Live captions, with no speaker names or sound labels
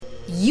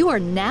You are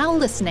now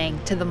listening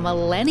to the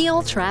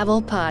Millennial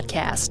Travel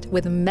Podcast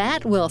with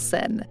Matt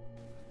Wilson.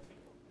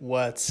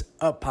 What's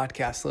up,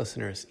 podcast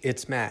listeners?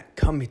 It's Matt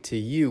coming to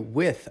you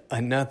with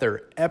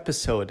another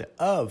episode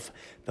of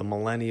the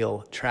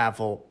Millennial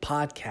Travel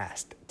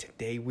Podcast.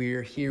 Today we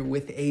are here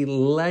with a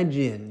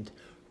legend,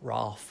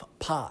 Rolf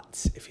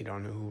Potts. If you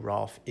don't know who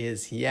Rolf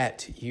is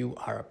yet, you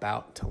are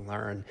about to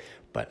learn.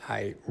 But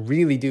I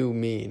really do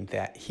mean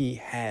that he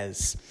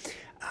has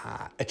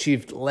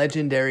achieved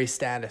legendary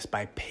status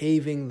by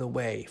paving the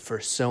way for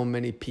so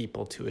many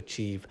people to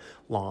achieve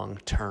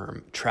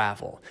long-term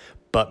travel.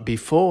 But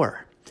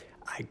before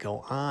I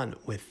go on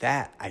with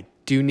that, I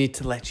do need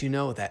to let you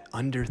know that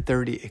Under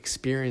 30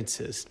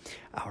 Experiences,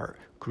 our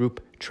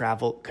group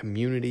travel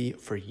community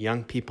for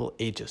young people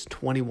ages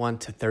 21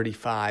 to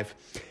 35,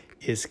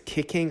 is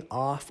kicking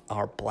off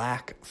our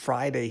Black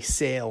Friday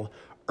sale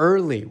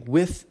early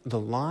with the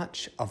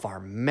launch of our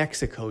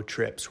Mexico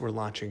trips. We're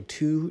launching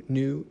 2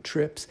 new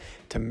trips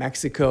to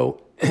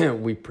Mexico.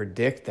 We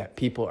predict that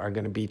people are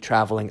going to be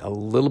traveling a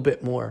little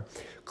bit more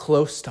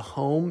close to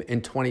home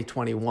in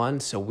 2021.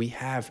 So we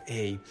have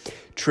a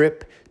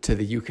trip to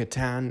the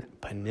Yucatan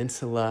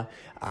Peninsula,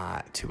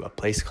 to a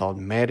place called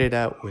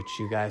Merida, which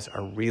you guys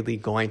are really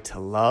going to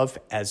love,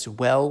 as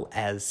well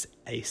as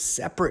a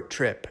separate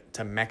trip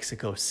to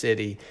Mexico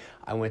City.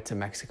 I went to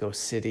Mexico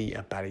City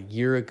about a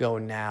year ago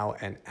now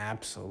and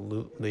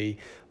absolutely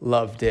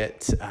loved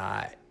it.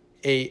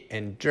 Ate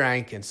and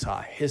drank and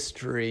saw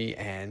history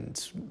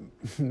and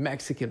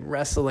Mexican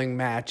wrestling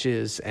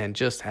matches and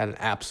just had an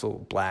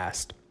absolute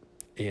blast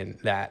in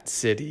that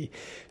city.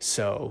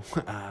 So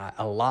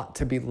a lot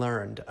to be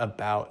learned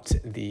about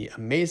the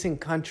amazing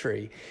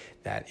country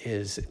that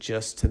is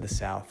just to the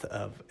south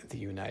of the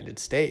United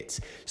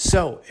States.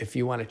 So if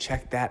you want to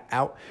check that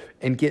out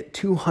and get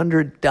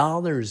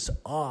 $200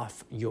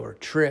 off your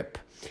trip,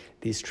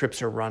 these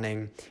trips are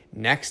running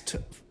next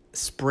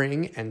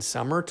spring and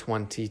summer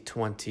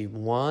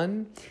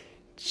 2021.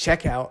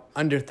 Check out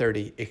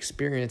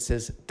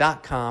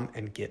under30experiences.com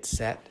and get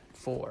set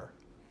for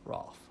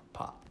Rolf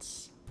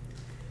Potts.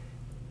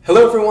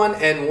 Hello, everyone,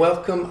 and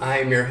welcome. I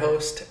am your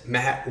host,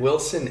 Matt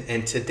Wilson,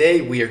 and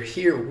today we are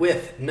here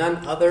with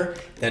none other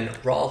than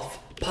Rolf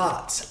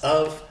Potts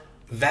of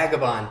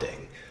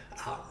Vagabonding.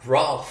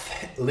 Rolf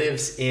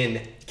lives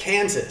in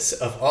Kansas,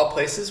 of all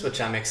places, which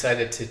I'm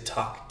excited to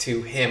talk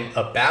to him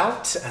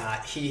about.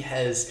 He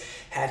has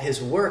had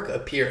his work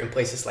appear in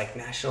places like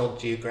National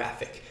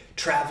Geographic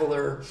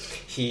Traveler.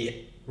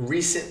 He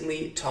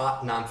recently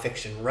taught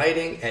nonfiction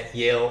writing at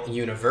Yale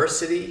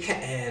University,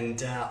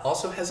 and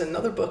also has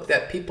another book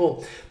that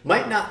people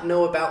might not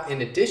know about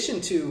in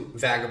addition to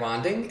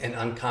Vagabonding, An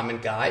Uncommon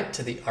Guide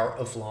to the Art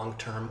of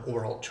Long-Term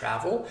World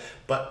Travel,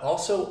 but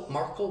also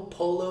Marco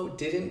Polo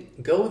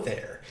Didn't Go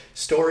There,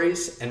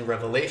 Stories and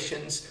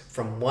Revelations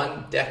from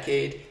One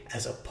Decade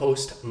as a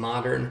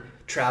Postmodern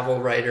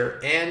Travel Writer.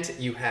 And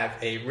you have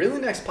a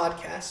really nice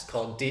podcast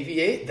called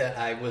Deviate that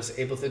I was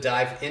able to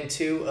dive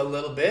into a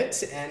little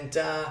bit. And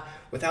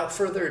without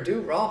further ado,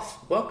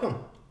 Rolf,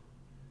 welcome.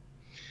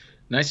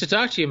 Nice to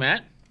talk to you,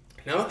 Matt.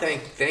 No,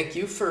 thank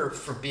you for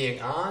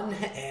being on.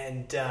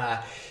 And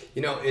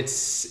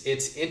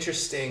it's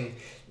interesting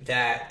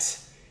that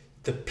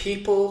the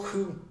people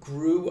who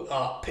grew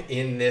up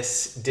in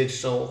this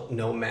digital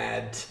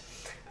nomad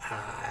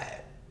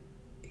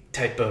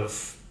type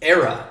of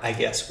era, I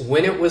guess,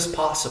 when it was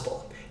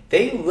possible,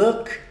 they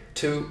look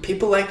to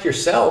people like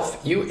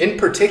yourself, you in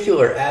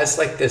particular, as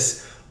like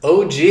this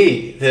OG,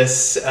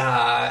 this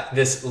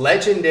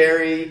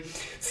legendary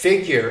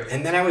figure.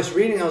 And then I was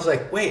reading, I was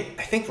like, wait,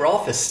 I think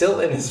Rolf is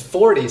still in his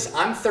 40s.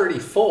 I'm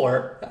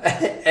 34.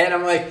 And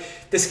I'm like,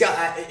 this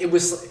guy,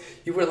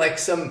 you were like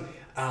some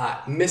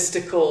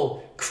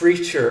mystical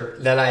creature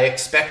that I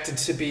expected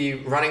to be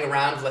running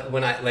around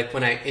when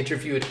I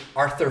interviewed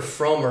Arthur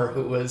Fromer,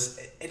 who was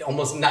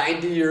almost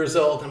 90 years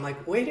old. I'm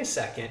like, wait a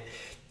second,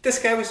 this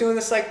guy was doing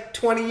this like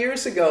 20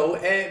 years ago,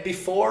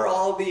 before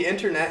all the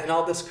internet and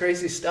all this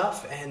crazy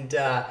stuff, and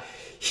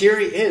here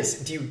he is.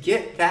 Do you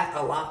get that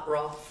a lot,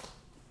 Rolf?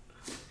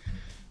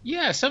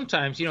 Yeah,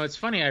 sometimes. It's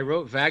funny, I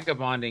wrote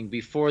Vagabonding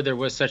before there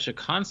was such a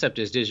concept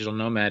as digital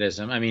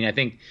nomadism. I mean, I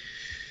think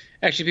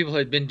actually people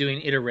had been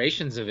doing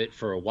iterations of it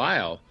for a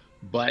while,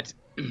 but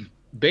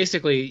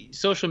basically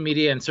social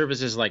media and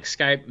services like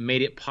Skype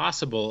made it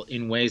possible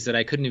in ways that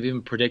I couldn't have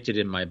even predicted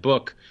in my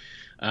book,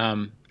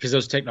 because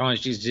those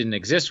technologies didn't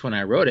exist when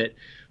I wrote it.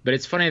 But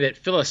it's funny that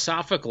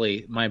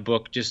philosophically my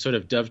book just sort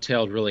of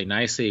dovetailed really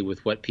nicely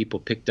with what people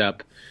picked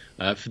up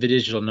for the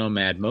digital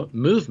nomad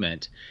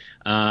movement.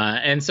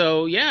 And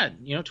so,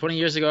 20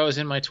 years ago I was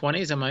in my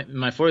 20s, and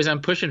my 40s.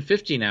 I'm pushing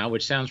 50 now,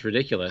 which sounds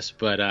ridiculous,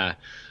 but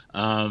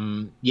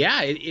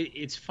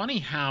it's funny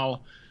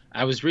how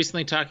I was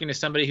recently talking to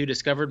somebody who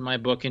discovered my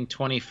book in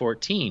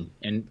 2014,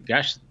 and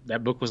gosh,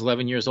 that book was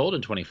 11 years old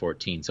in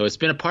 2014. So it's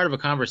been a part of a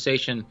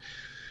conversation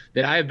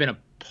that I have been a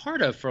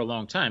part of for a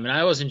long time, and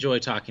I always enjoy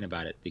talking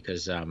about it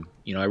because, I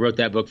wrote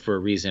that book for a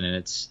reason, and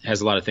it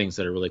has a lot of things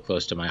that are really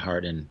close to my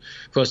heart and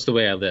close to the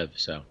way I live.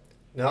 So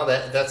No,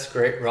 that's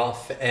great,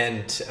 Rolf.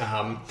 And,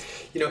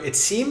 it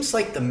seems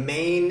like the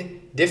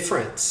main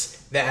difference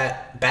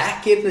that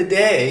back in the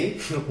day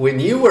when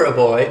you were a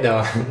boy,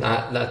 no,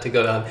 not to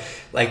go down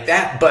like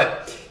that,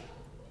 but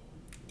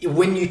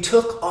when you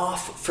took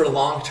off for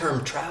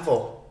long-term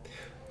travel,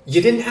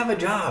 you didn't have a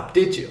job,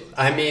 did you?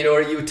 I mean,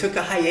 or you took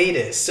a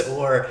hiatus,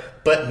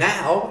 but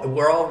now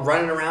we're all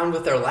running around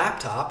with our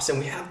laptops and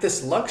we have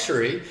this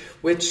luxury,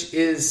 which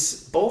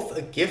is both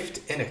a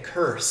gift and a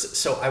curse.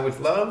 So I would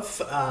love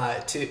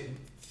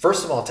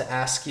first of all, to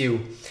ask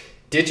you,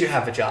 did you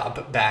have a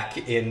job back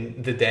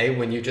in the day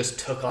when you just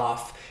took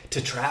off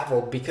to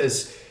travel?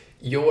 Because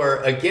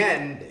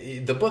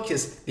the book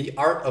is The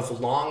Art of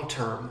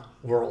Long-Term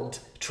World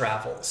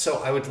Travel.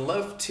 So I would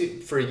love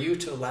for you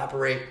to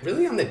elaborate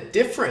really on the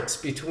difference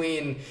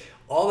between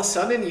all of a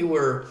sudden you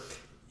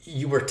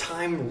were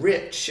time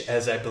rich,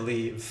 as I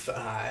believe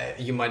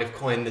you might have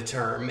coined the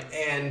term,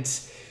 and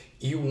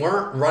you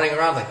weren't running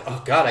around like,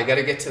 oh God, I got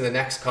to get to the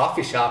next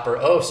coffee shop,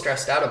 or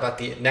stressed out about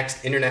the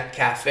next internet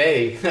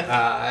cafe.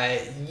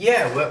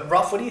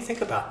 Rolf, what do you think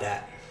about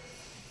that?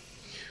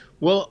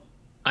 Well,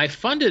 I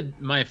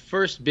funded my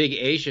first big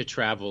Asia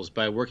travels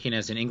by working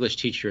as an English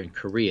teacher in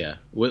Korea,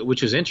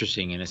 which was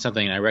interesting, and it's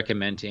something I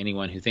recommend to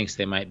anyone who thinks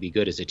they might be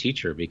good as a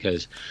teacher,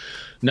 because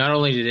not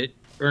only did it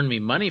earn me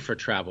money for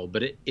travel,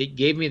 but it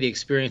gave me the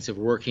experience of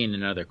working in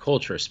another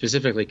culture,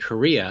 specifically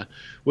Korea,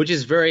 which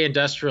is very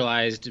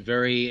industrialized,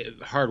 very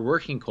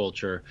hardworking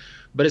culture,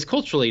 but it's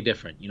culturally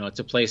different. It's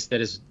a place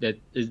that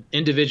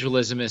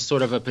individualism is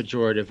sort of a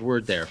pejorative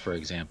word there, for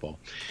example.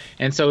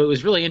 And so it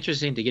was really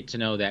interesting to get to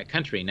know that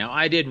country. Now,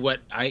 I did what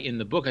in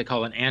the book I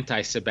call an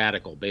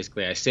anti-sabbatical.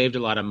 Basically, I saved a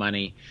lot of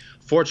money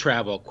for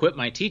travel, quit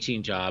my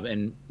teaching job,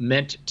 and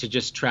meant to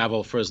just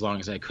travel for as long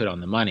as I could on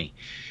the money.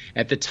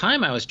 At the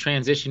time, I was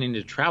transitioning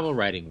to travel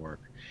writing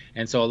work.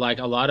 And so like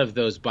a lot of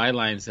those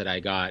bylines that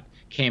I got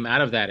came out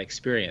of that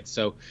experience.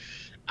 So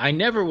I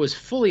never was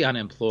fully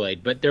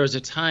unemployed, but there was a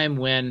time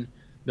when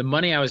the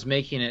money I was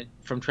making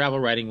from travel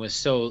writing was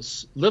so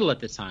little at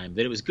the time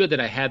that it was good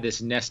that I had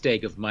this nest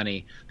egg of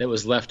money that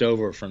was left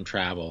over from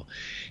travel.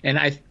 And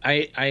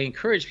I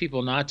encourage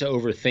people not to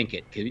overthink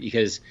it,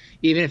 because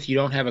even if you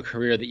don't have a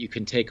career that you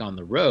can take on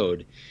the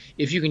road,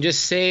 if you can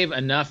just save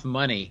enough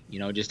money,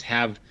 just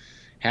have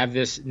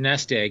this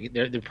nest egg.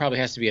 There probably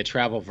has to be a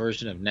travel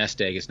version of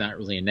nest egg. It's not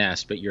really a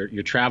nest, but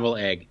your travel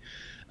egg.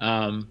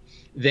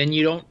 Then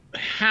you don't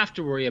have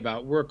to worry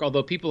about work,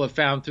 although people have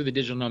found through the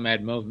digital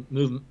nomad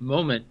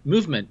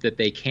movement that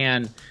they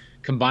can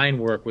combine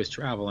work with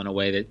travel in a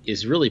way that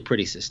is really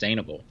pretty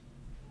sustainable.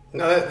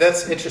 No,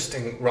 that's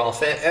interesting,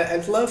 Rolf.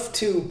 I'd love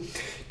to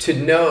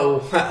know,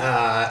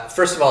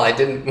 first of all, I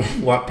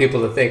didn't want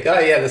people to think, oh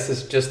yeah, this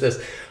is just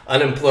this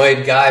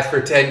unemployed guy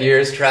for 10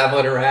 years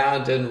traveling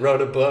around and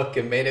wrote a book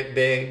and made it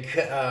big.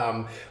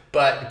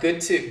 But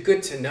good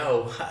to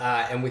know,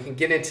 and we can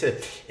get into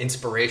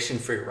inspiration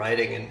for your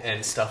writing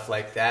and stuff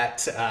like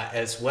that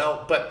as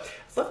well. But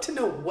I'd love to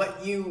know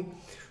what you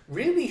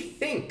really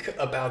think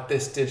about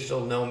this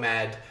digital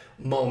nomad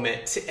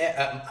movement,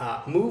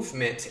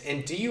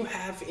 and do you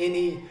have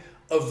any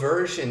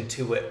aversion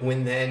to it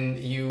when then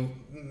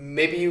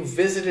you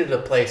visited a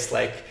place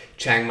like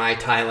Chiang Mai,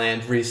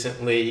 Thailand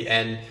recently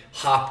and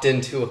hopped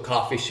into a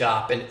coffee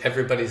shop and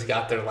everybody's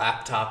got their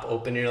laptop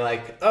open and you're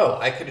like, oh,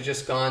 I could have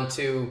just gone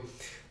to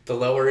the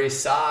Lower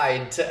East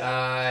Side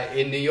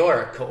in New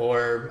York,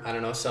 or I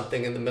don't know,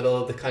 something in the middle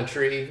of the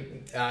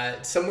country,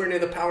 somewhere near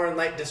the Power and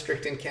Light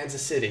District in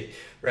Kansas City,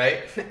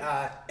 right?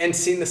 And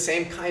seen the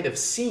same kind of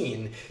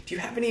scene. Do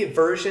you have any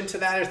aversion to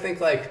that, or think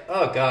like,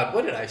 oh God,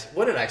 what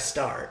did I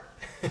start?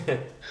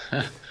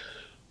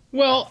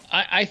 Well,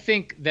 I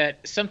think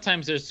that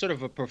sometimes there's sort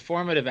of a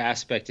performative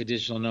aspect to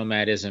digital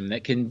nomadism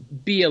that can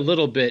be a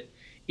little bit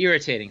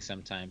irritating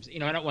sometimes.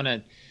 I don't want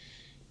to,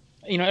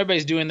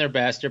 everybody's doing their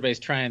best, everybody's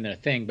trying their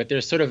thing, but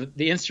there's sort of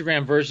the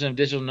Instagram version of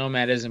digital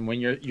nomadism when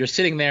you're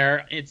sitting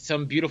there in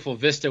some beautiful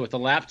vista with a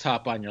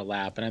laptop on your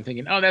lap, and I'm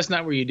thinking, oh, that's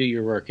not where you do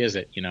your work, is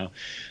it?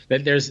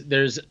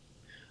 That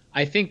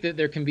I think that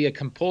there can be a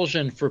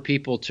compulsion for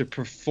people to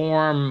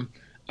perform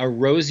a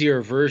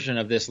rosier version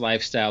of this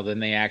lifestyle than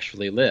they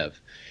actually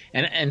live.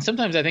 And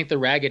sometimes I think the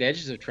ragged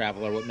edges of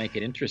travel are what make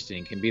it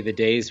interesting. Can be the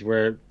days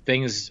where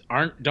things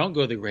don't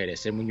go the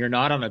greatest, and when you're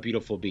not on a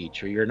beautiful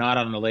beach or you're not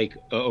on a lake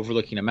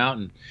overlooking a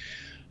mountain,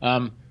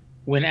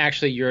 when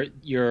actually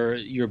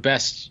your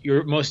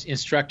most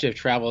instructive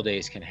travel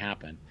days can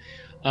happen.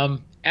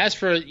 As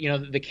for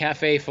the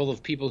cafe full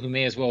of people who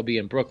may as well be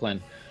in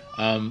Brooklyn,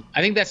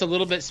 I think that's a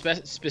little bit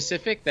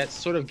specific. That's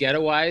sort of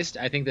ghettoized.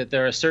 I think that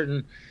there are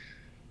certain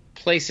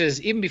places,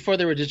 even before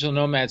there were digital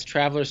nomads,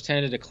 travelers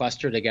tended to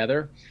cluster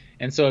together.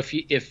 And so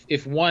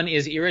if one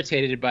is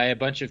irritated by a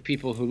bunch of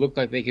people who look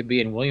like they could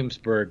be in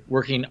Williamsburg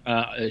working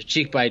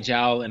cheek by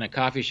jowl in a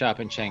coffee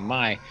shop in Chiang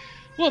Mai,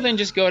 well, then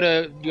just go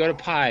to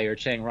Pai or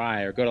Chiang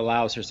Rai or go to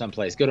Laos or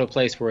someplace. Go to a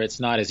place where it's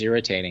not as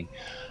irritating.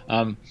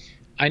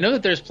 I know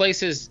that there's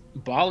places,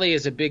 Bali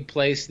is a big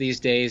place these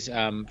days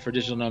for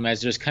digital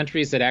nomads. There's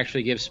countries that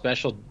actually give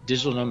special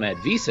digital nomad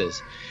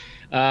visas.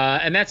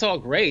 And that's all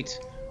great.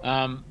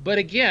 But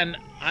again,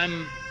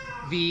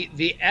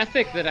 the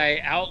ethic that I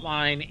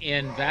outline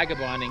in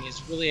Vagabonding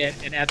is really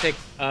an ethic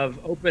of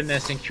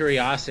openness and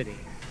curiosity,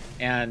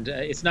 and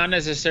it's not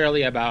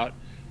necessarily about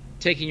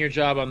taking your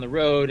job on the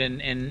road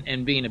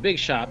and being a big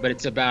shot, but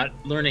it's about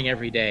learning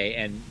every day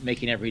and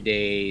making every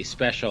day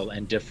special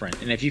and different.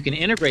 And if you can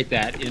integrate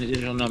that in a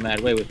digital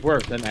nomad way with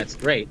work, then that's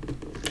great.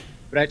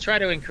 But I try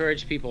to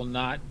encourage people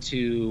not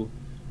to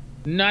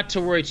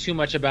worry too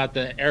much about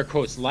the air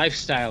quotes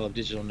lifestyle of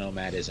digital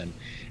nomadism,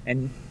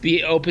 and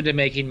be open to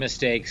making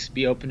mistakes,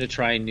 be open to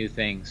trying new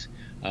things,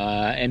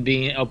 and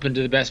being open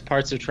to the best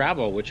parts of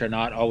travel, which are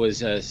not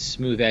always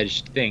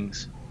smooth-edged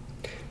things.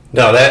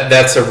 No,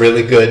 that's a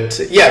really good,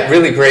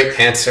 really great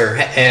answer.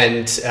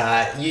 And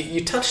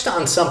you touched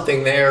on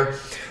something there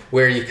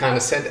where you kind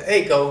of said,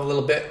 hey, go a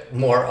little bit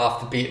more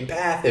off the beaten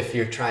path if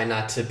you're trying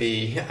not to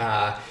be,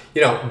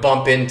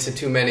 bump into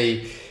too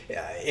many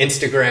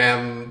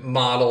Instagram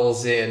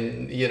models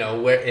in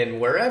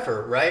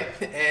wherever, right?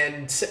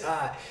 And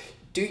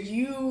do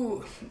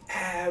you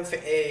have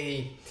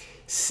a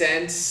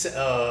sense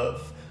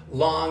of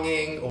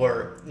longing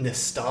or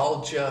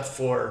nostalgia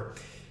for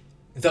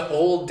the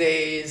old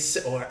days?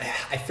 Or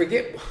I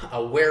forget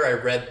where I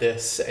read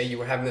this. You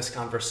were having this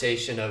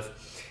conversation of,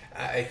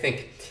 I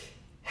think,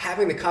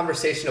 having the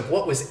conversation of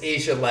what was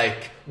Asia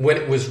like when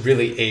it was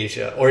really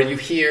Asia. Or you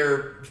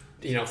hear,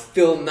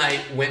 Phil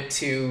Knight went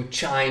to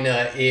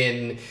China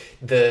in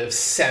the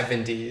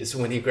 70s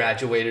when he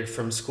graduated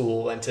from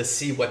school, and to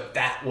see what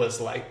that was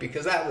like,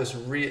 because that was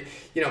real.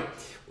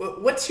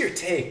 What's your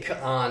take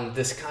on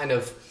this kind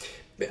of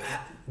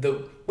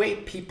the way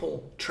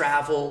people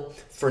travel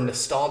for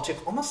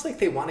nostalgic, almost like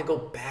they want to go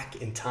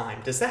back in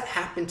time? Does that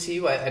happen to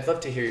you? I'd love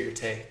to hear your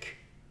take.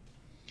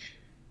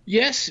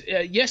 Yes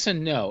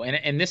and no,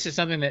 and this is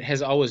something that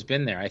has always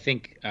been there. I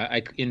think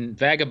in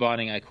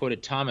Vagabonding, I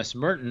quoted Thomas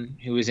Merton,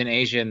 who was in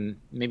Asia in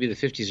maybe the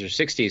 50s or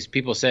 60s.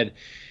 People said,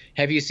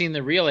 have you seen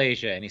the real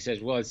Asia? And he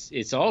says, well,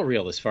 it's all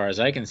real as far as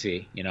I can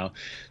see.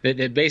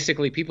 That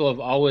basically people have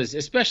always,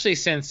 especially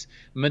since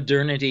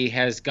modernity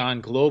has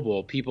gone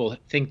global, people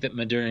think that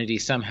modernity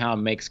somehow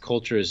makes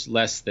cultures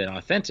less than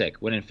authentic,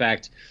 when in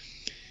fact,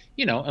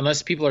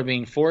 unless people are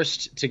being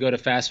forced to go to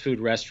fast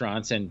food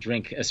restaurants and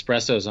drink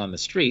espressos on the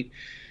street,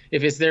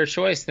 if it's their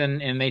choice,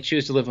 and they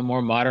choose to live a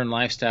more modern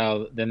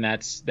lifestyle, then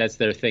that's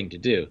their thing to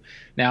do.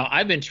 Now,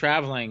 I've been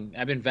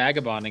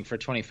vagabonding for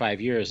 25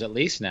 years at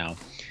least now.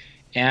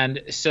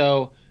 And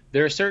so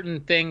there are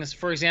certain things,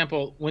 for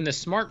example, when the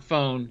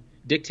smartphone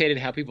dictated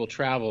how people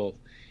travel,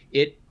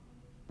 it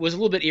was a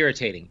little bit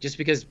irritating, just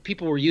because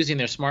people were using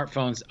their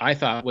smartphones, I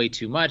thought, way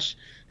too much.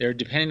 They were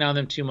depending on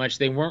them too much.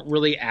 They weren't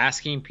really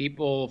asking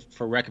people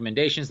for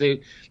recommendations.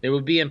 They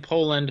would be in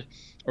Poland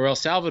or El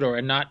Salvador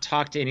and not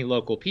talk to any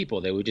local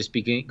people. They would just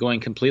be going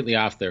completely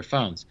off their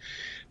phones.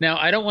 Now,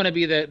 I don't want to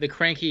be the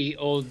cranky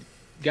old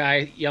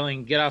guy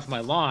yelling, get off my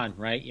lawn,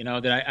 right?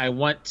 That I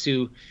want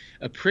to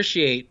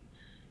appreciate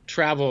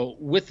travel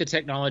with the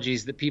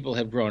technologies that people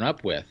have grown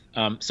up with.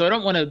 So I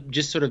don't want to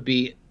just sort of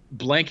be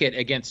blanket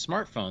against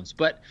smartphones,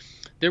 but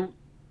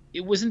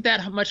it wasn't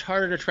that much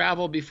harder to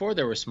travel before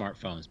there were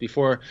smartphones,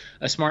 before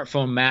a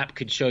smartphone map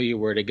could show you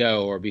where to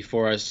go, or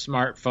before a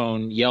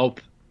smartphone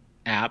Yelp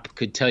app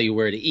could tell you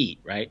where to eat,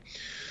 right?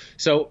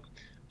 So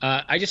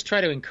I just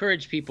try to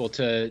encourage people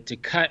to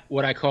cut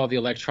what I call the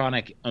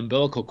electronic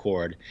umbilical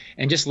cord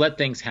and just let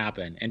things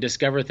happen and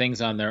discover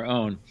things on their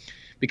own.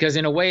 Because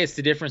in a way, it's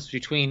the difference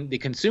between the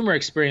consumer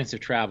experience of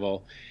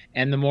travel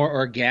and the more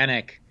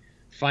organic,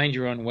 find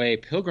your own way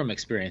pilgrim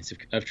experience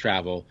of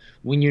travel,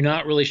 when you're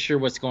not really sure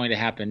what's going to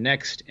happen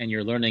next and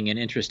you're learning in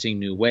interesting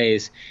new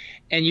ways,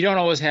 and you don't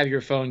always have your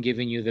phone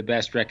giving you the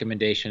best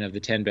recommendation of the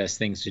 10 best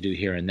things to do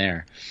here and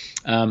there.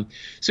 I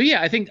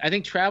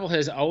think travel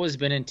has always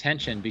been in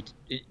tension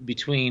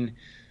between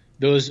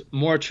those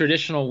more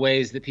traditional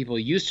ways that people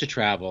used to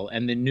travel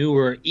and the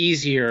newer,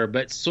 easier,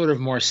 but sort of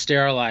more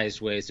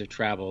sterilized ways of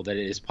travel that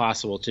it is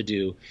possible to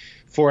do,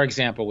 for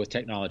example, with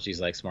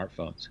technologies like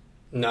smartphones.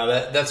 No,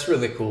 that's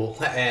really cool.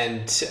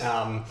 And,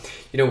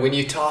 when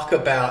you talk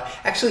about,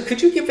 actually,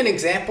 could you give an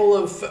example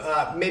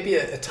of maybe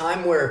a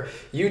time where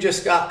you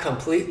just got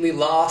completely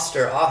lost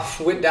or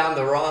went down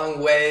the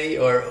wrong way,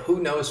 or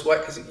who knows what?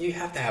 Because you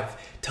have to have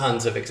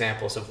tons of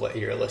examples of what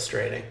you're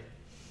illustrating.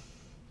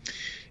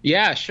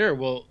 Yeah, sure.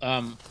 Well,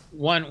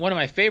 one of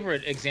my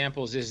favorite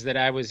examples is that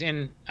I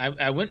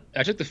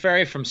took the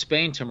ferry from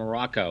Spain to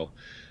Morocco.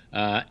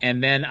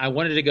 And then I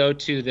wanted to go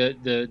to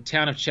the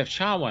town of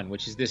Chefchaouen,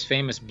 which is this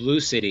famous blue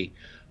city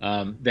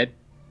that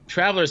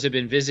travelers have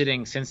been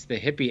visiting since the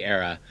hippie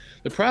era.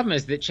 The problem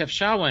is that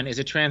Chefchaouen is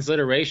a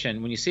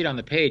transliteration. When you see it on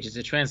the page, it's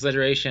a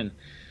transliteration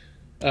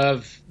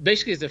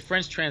basically it's a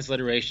French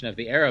transliteration of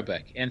the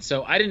Arabic. And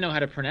so I didn't know how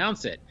to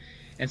pronounce it.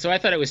 And so I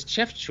thought it was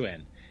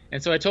Chefchaouen.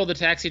 And so I told the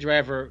taxi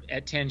driver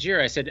at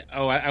Tangier, I said,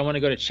 I want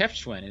to go to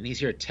Chefchaouen. And he's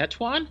here,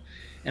 Tetuan?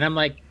 And I'm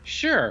like,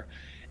 sure.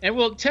 And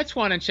well,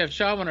 Tetuan and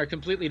Chefchaouen are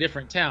completely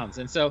different towns.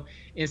 And so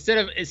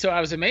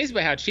I was amazed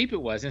by how cheap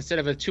it was. Instead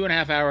of a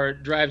 2.5 hour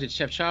drive to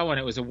Chefchaouen,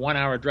 it was a 1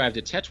 hour drive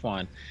to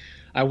Tetuan.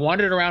 I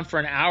wandered around for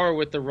an hour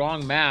with the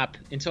wrong map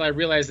until I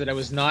realized that I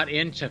was not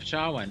in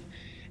Chefchaouen.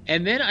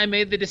 And then I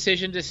made the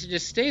decision to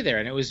just stay there.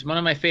 And it was one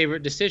of my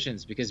favorite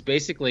decisions because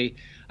basically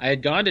I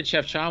had gone to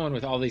Chefchaouen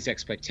with all these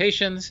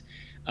expectations.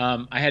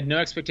 I had no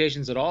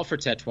expectations at all for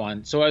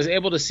Tetuan. So I was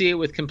able to see it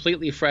with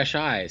completely fresh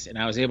eyes. And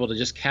I was able to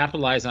just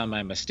capitalize on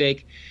my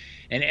mistake.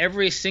 And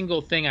every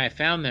single thing I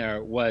found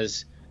there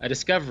was a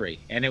discovery.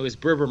 And it was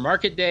Berber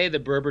Market Day. The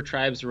Berber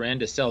tribes were in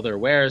to sell their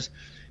wares.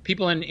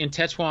 People in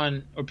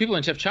Tetuan, or people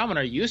in Chefchaouen,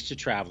 are used to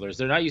travelers.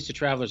 They're not used to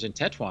travelers in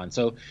Tetuan.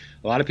 So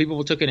a lot of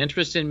people took an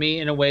interest in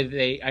me in a way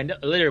that I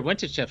later went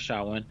to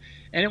Chefchaouen,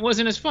 and it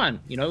wasn't as fun.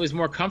 You know, it was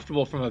more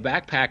comfortable from a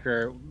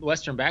backpacker,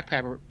 Western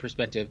backpacker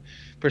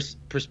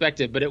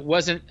perspective, but it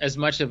wasn't as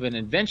much of an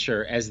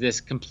adventure as this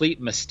complete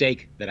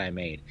mistake that I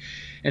made.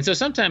 And so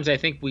sometimes I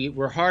think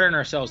we're hard on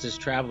ourselves as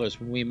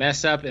travelers when we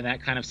mess up in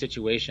that kind of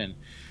situation.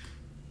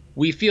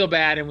 We feel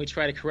bad and we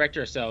try to correct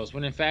ourselves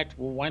when in fact,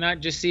 well, why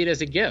not just see it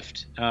as a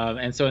gift?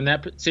 And so in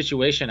that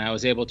situation, I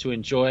was able to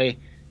enjoy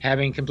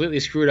having completely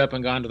screwed up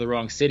and gone to the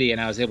wrong city,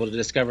 and I was able to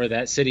discover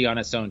that city on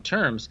its own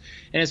terms.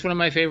 And it's one of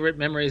my favorite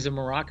memories of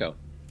Morocco.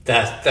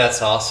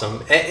 That's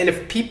awesome. And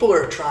if people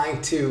are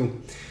trying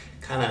to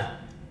kind of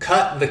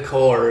cut the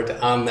cord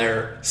on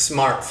their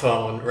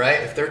smartphone,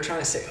 right? If they're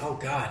trying to say, oh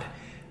God,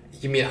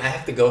 you mean I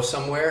have to go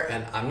somewhere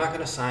and I'm not going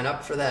to sign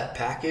up for that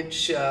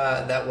package,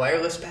 that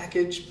wireless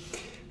package?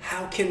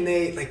 How can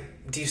they,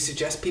 do you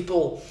suggest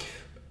people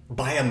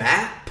buy a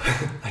map?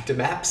 Are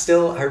maps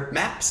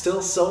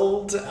still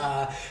sold?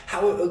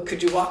 How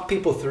could you walk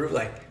people through,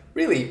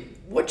 really,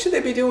 what should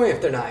they be doing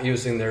if they're not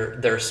using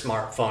their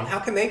smartphone? How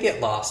can they get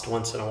lost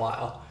once in a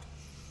while?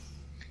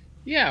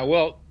 Yeah,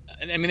 well,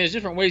 I mean, there's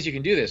different ways you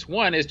can do this.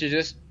 One is to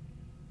just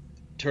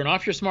turn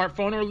off your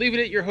smartphone or leave it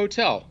at your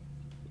hotel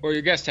or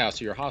your guest house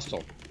or your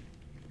hostel.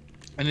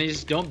 And then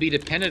just don't be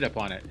dependent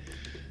upon it.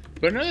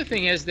 But another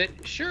thing is that,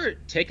 sure,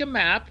 take a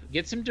map,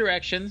 get some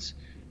directions,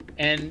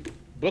 and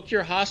book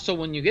your hostel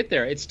when you get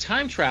there. It's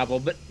time travel,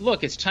 but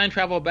look, it's time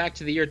travel back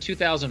to the year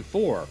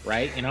 2004,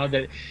 right? You know,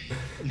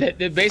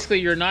 that basically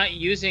you're not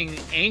using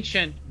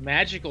ancient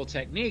magical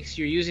techniques.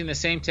 You're using the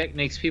same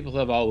techniques people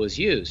have always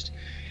used.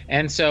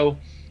 And so,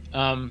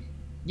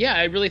 yeah,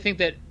 I really think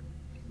that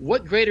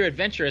what greater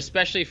adventure,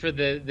 especially for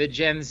the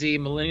Gen Z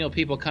millennial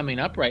people coming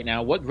up right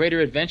now, what greater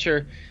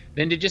adventure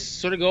than to just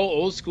sort of go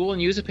old school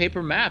and use a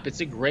paper map. It's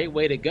a great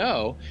way to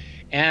go,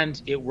 and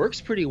it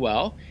works pretty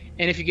well.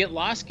 And if you get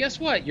lost, guess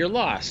what? You're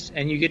lost,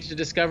 and you get to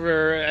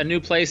discover a new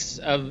place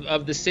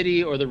of the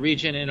city or the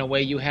region in a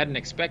way you hadn't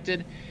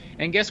expected.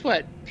 And guess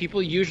what?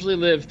 People usually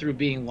live through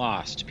being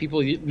lost.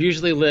 People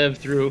usually live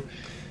through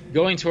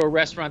going to a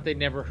restaurant they'd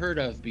never heard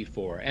of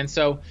before. And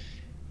so,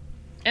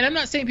 and I'm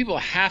not saying people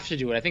have to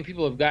do it. I think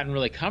people have gotten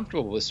really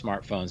comfortable with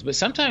smartphones, but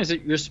sometimes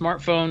your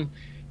smartphone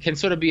can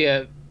sort of be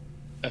a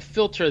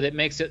filter that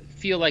makes it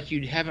feel like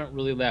you haven't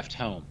really left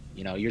home.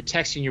 You know, you're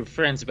texting your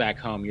friends back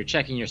home, you're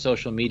checking your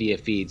social media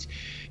feeds,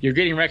 you're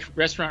getting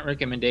restaurant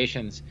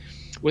recommendations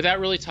without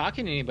really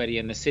talking to anybody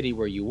in the city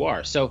where you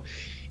are. So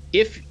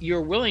if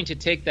you're willing to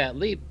take that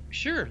leap,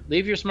 sure,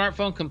 leave your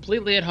smartphone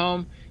completely at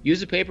home,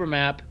 use a paper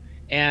map,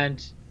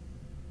 and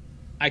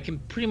I can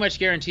pretty much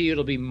guarantee you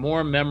it'll be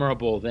more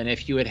memorable than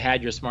if you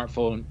had your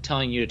smartphone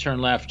telling you to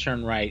turn left,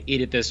 turn right,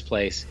 eat at this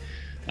place,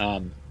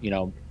 go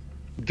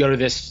to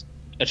this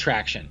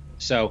attraction.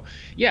 So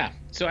yeah,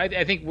 so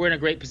I think we're in a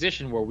great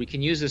position where we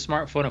can use the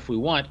smartphone if we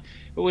want,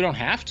 but we don't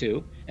have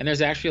to. And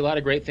there's actually a lot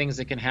of great things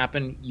that can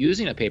happen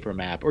using a paper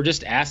map, or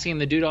just asking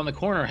the dude on the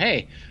corner,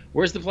 hey,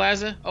 where's the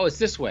plaza? Oh, it's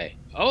this way.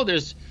 Oh,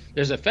 there's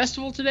a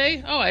festival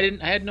today? Oh, I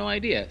had no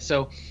idea.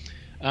 So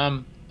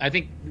I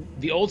think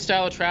the old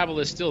style of travel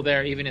is still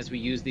there, even as we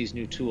use these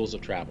new tools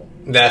of travel.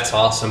 That's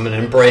awesome, and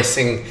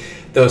embracing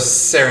those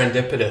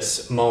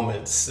serendipitous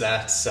moments.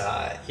 That's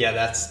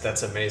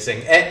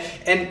amazing.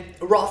 And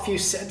Rolf, you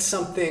said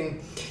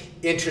something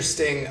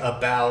interesting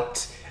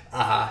about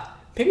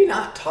maybe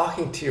not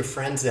talking to your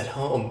friends at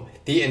home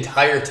the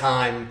entire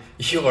time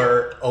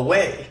you're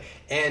away.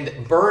 And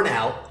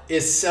burnout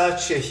is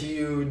such a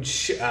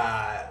huge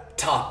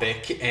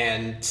topic,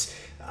 and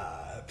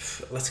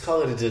let's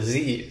call it a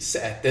disease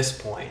at this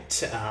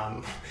point.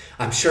 I'm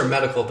sure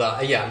medical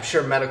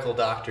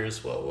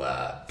doctors will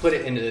put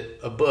it into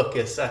a book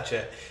as such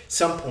at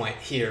some point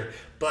here.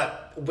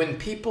 But when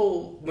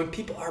people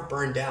are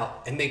burned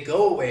out and they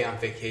go away on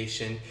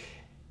vacation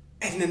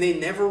and then they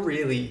never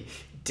really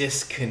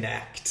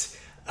disconnect,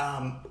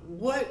 I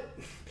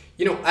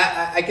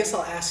guess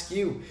I'll ask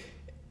you,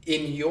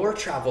 in your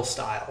travel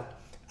style,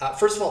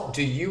 first of all,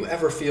 do you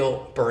ever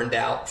feel burned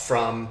out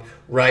from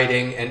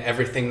writing and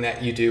everything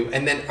that you do?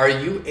 And then are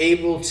you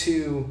able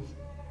to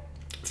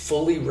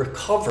fully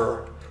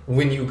recover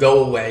when you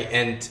go away?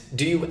 And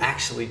do you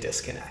actually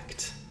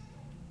disconnect?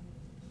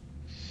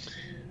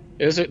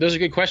 Those are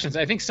good questions.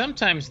 I think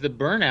sometimes the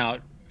burnout,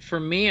 for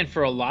me and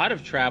for a lot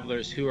of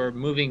travelers who are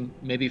moving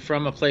maybe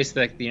from a place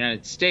like the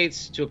United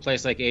States to a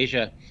place like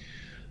Asia,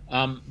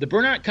 the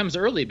burnout comes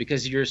early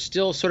because you're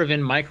still sort of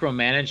in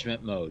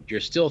micromanagement mode.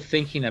 You're still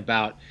thinking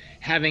about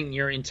having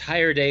your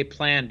entire day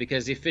planned,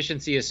 because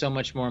efficiency is so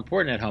much more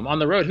important at home. On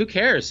the road, who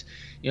cares?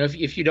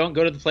 If you don't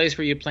go to the place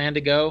where you plan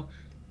to go,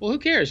 well, who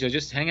cares? You'll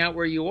just hang out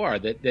where you are.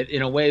 That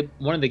in a way,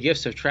 one of the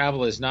gifts of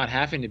travel is not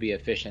having to be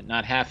efficient,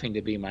 not having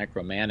to be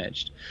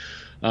micromanaged.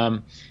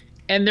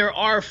 And there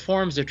are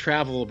forms of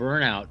travel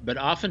burnout, but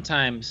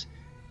oftentimes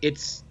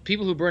it's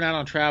people who burn out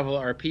on travel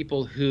are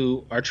people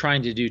who are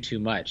trying to do too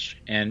much.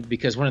 And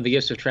because one of the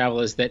gifts of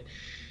travel is that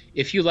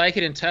if you like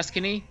it in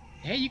Tuscany,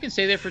 hey, you can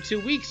stay there for 2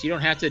 weeks. You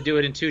don't have to do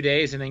it in 2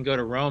 days and then go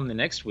to Rome the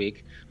next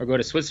week or go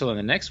to Switzerland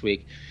the next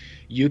week.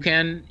 You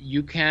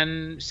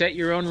can set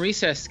your own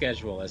recess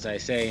schedule, as I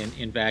say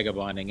in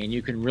vagabonding, and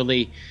you can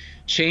really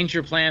change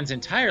your plans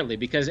entirely,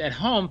 because at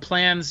home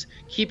plans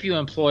keep you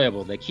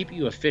employable. They keep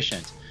you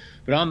efficient.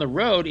 But on the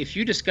road, if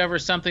you discover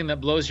something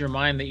that blows your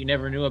mind that you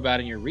never knew about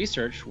in your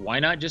research, why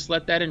not just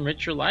let that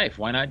enrich your life?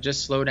 Why not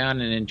just slow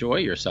down and enjoy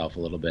yourself a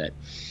little bit?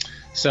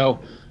 So,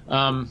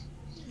 I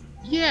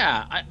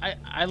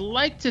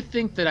like to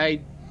think that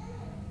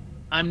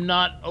I'm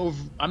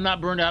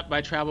not burned out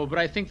by travel, but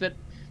I think that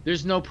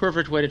there's no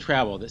perfect way to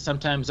travel. That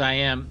sometimes I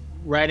am.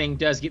 Writing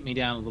does get me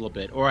down a little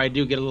bit, or I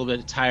do get a little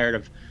bit tired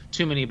of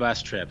too many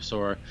bus trips,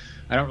 or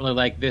I don't really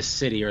like this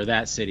city or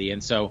that city,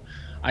 and so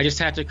I just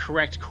have to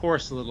correct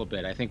course a little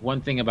bit. I think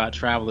one thing about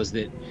travel is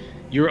that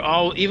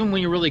even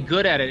when you're really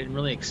good at it and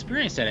really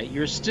experienced at it,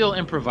 you're still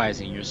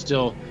improvising. You're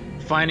still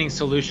finding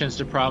solutions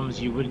to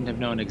problems you wouldn't have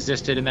known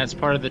existed, and that's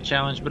part of the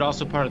challenge, but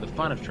also part of the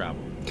fun of travel.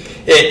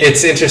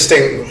 It's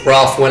interesting,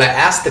 Rolf, when I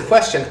asked the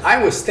question,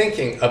 I was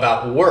thinking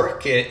about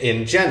work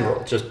in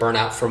general, just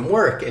burnout from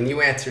work, and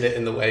you answered it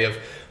in the way of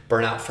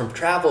burnout from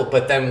travel.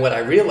 But then what I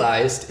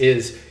realized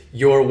is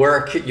your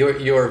work,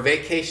 your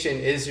vacation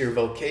is your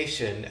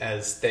vocation,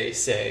 as they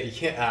say.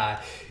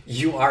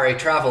 You are a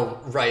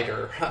travel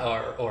writer,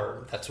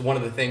 or that's one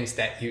of the things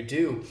that you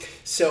do.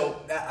 So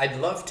I'd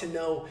love to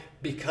know,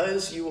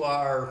 because you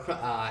are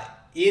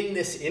in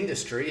this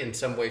industry in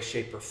some way,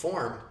 shape, or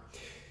form,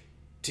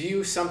 do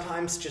you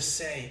sometimes just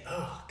say,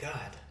 oh,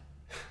 God,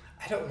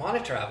 I don't want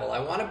to travel. I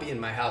want to be in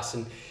my house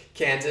in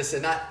Kansas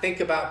and not think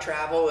about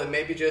travel, and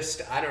maybe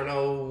just, I don't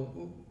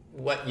know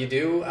what you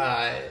do,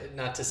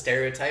 not to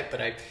stereotype,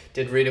 but I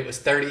did read it was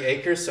 30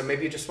 acres, so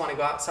maybe you just want to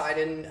go outside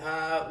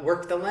and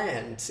work the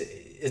land.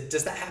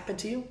 Does that happen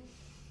to you?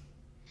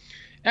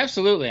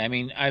 Absolutely. I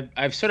mean,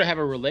 I've sort of have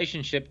a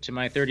relationship to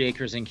my 30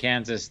 acres in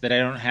Kansas that I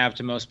don't have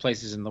to most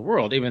places in the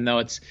world, even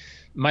though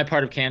my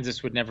part of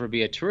Kansas would never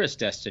be a tourist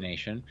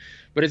destination,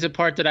 but it's a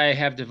part that I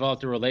have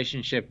developed a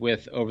relationship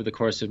with over the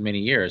course of many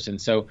years. And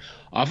so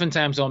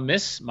oftentimes I'll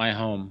miss my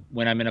home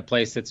when I'm in a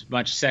place that's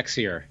much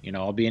sexier.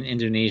 I'll be in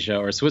Indonesia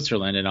or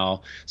Switzerland, and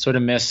I'll sort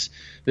of miss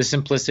the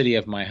simplicity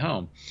of my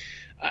home.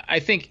 I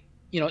think,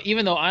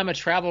 even though I'm a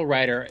travel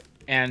writer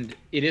and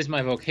it is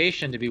my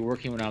vocation to be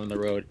working when I'm on the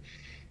road,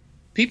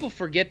 people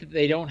forget that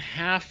they don't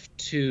have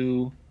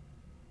to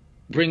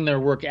bring their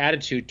work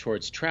attitude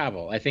towards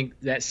travel. I think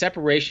that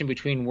separation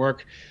between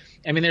work,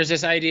 there's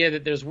this idea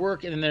that there's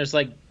work and then there's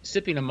like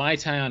sipping a Mai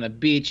Tai on a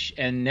beach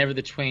and never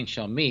the twain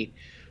shall meet,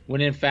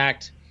 when in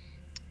fact,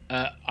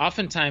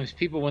 oftentimes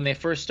people, when they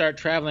first start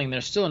traveling,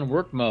 they're still in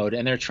work mode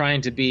and they're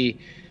trying to be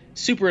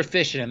super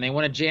efficient, and they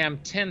want to jam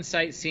 10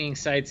 sightseeing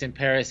sites in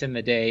Paris in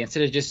the day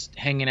instead of just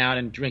hanging out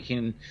and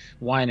drinking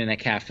wine in a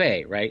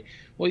cafe, right?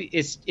 Well,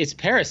 it's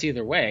Paris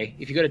either way.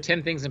 If you go to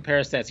 10 things in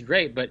Paris, that's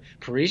great, but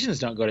Parisians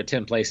don't go to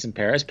 10 places in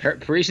Paris.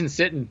 Parisians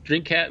sit and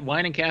drink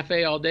wine in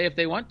cafe all day if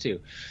they want to.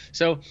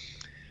 So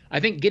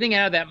I think getting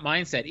out of that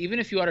mindset, even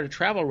if you are a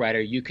travel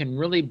writer, you can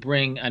really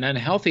bring an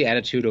unhealthy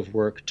attitude of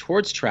work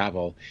towards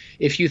travel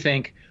if you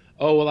think,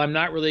 oh, well, I'm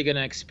not really going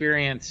to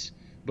experience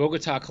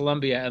Bogota,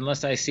 Colombia,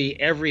 unless I see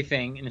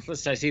everything, and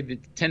unless I see the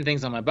 10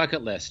 things on my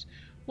bucket list.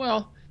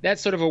 Well, that's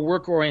sort of a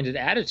work-oriented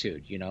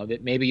attitude,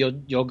 that maybe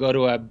you'll go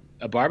to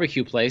a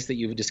barbecue place that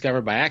you've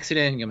discovered by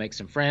accident, you'll make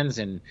some friends,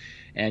 and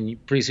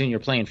pretty soon you're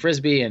playing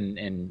Frisbee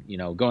and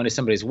going to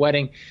somebody's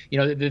wedding.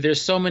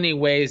 There's so many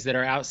ways that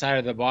are outside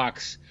of the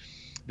box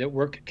that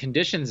work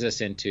conditions us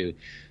into,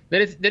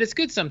 that it's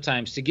good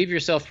sometimes to give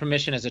yourself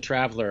permission as a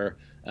traveler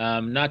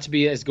not to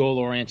be as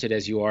goal-oriented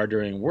as you are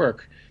during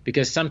work,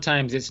 because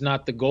sometimes it's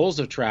not the goals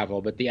of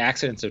travel, but the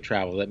accidents of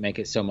travel that make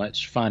it so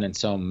much fun and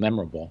so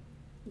memorable.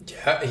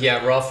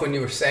 Yeah, Rolf, when you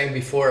were saying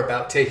before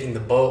about taking the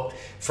boat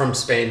from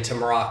Spain to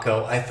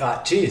Morocco, I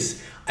thought,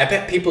 geez, I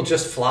bet people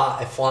just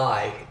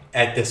fly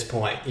at this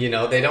point.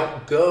 They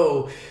don't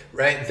go,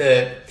 right?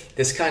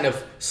 This kind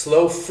of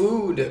slow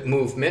food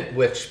movement,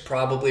 which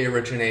probably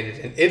originated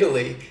in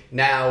Italy,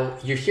 now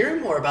you're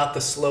hearing more about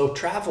the slow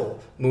travel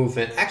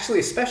movement, actually,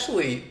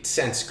 especially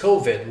since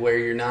COVID, where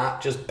you're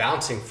not just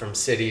bouncing from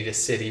city to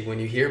city. When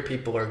you hear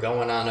people are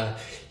going on a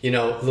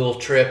little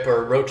trip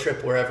or road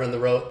trip wherever in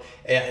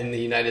the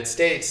United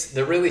States,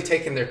 they're really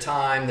taking their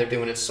time, they're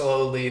doing it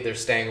slowly, they're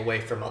staying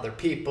away from other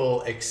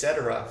people,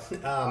 etc.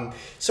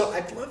 So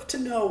I'd love to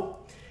know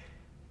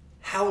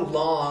how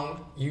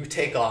long you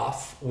take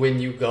off when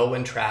you go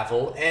and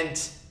travel,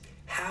 and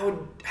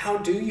how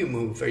do you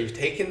move? Are you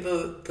taking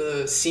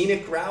the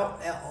scenic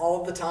route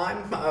all the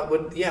time?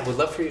 Would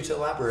love for you to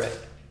elaborate.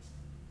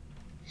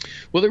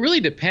 Well, it really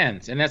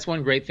depends, and that's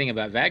one great thing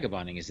about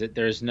vagabonding is that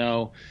there's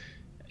no,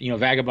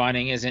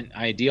 vagabonding isn't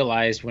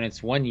idealized when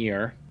it's 1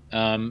 year,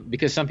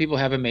 because some people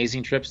have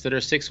amazing trips that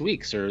are 6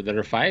 weeks or that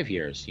are 5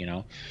 years.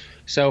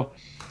 So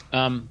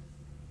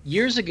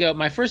years ago,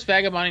 my first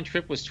vagabonding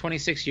trip was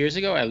 26 years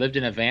ago. I lived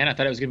in a van. I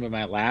thought it was going to be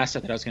my last. I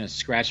thought I was going to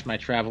scratch my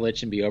travel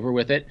itch and be over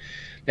with it.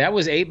 That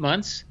was 8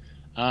 months,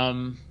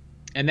 and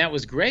that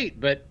was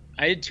great. But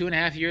I did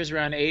 2.5 years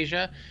around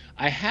Asia.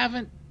 I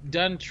haven't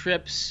done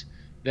trips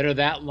that are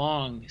that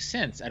long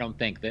since. I don't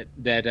think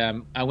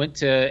that I went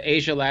to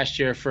Asia last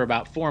year for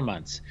about 4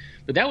 months,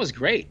 but that was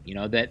great.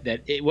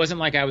 That it wasn't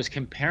like I was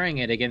comparing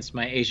it against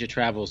my Asia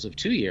travels of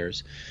 2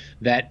 years.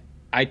 That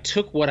I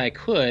took what I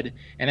could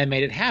and I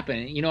made it happen.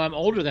 I'm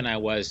older than I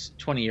was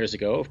 20 years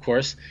ago, of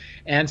course,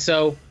 and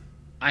so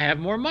I have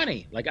more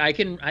money. Like I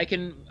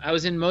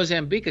was in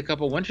Mozambique a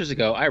couple winters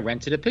ago. I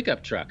rented a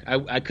pickup truck.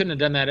 I couldn't have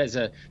done that as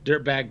a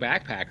dirtbag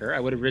backpacker. I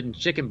would have ridden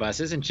chicken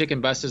buses, and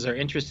chicken buses are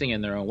interesting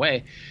in their own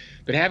way.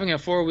 But having a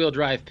 4-wheel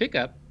drive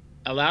pickup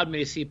allowed me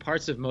to see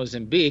parts of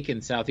Mozambique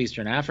in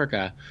southeastern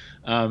Africa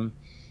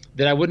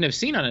that I wouldn't have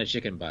seen on a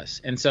chicken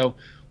bus. And so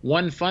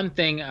one fun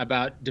thing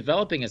about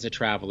developing as a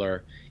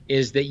traveler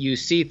is that you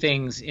see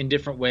things in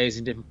different ways,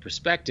 in different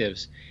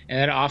perspectives, and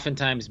that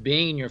oftentimes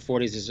being in your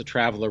 40s as a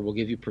traveler will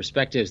give you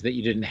perspectives that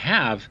you didn't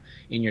have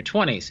in your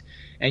 20s.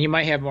 And you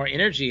might have more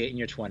energy in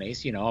your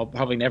 20s. I'll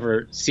probably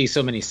never see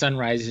so many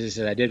sunrises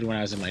as I did when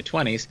I was in my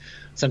 20s.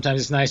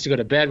 Sometimes it's nice to go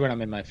to bed when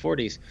I'm in my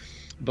 40s.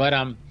 But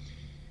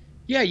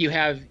you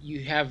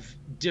have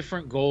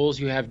different goals,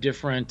 you have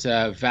different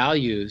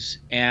values,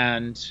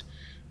 and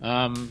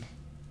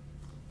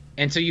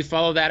so you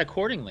follow that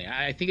accordingly.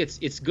 I think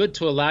it's good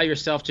to allow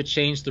yourself to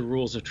change the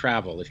rules of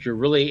travel. If you're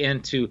really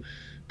into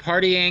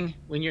partying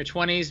when you're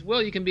 20s,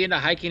 well, you can be into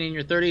hiking in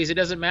your 30s. It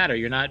doesn't matter.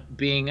 You're not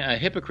being a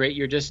hypocrite.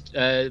 You're just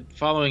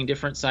following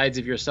different sides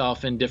of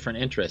yourself and different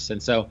interests.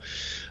 And so,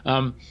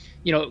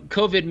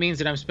 COVID means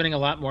that I'm spending a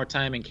lot more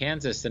time in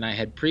Kansas than I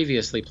had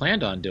previously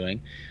planned on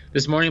doing.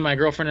 This morning, my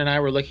girlfriend and I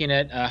were looking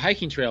at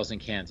hiking trails in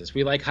Kansas.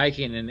 We like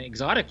hiking in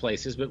exotic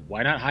places, but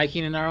why not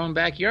hiking in our own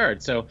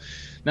backyard? So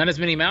not as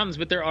many mountains,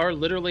 but there are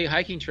literally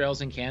hiking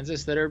trails in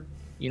Kansas that are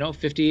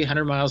 50,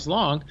 100 miles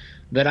long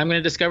that I'm going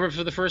to discover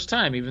for the first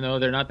time, even though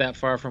they're not that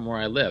far from where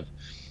I live.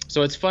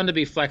 So it's fun to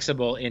be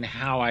flexible in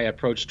how I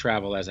approach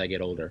travel as I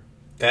get older.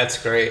 That's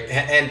great.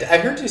 And I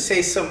heard you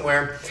say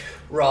somewhere,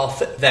 Rolf,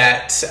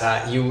 that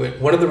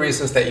one of the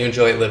reasons that you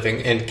enjoy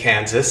living in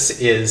Kansas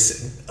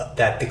is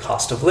that the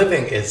cost of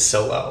living is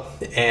so low.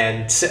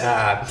 And,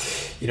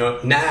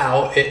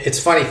 now it's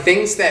funny,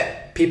 things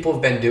that people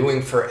have been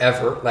doing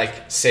forever, like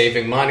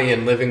saving money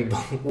and living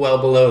well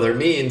below their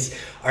means,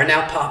 are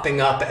now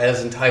popping up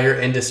as entire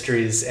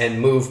industries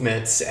and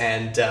movements.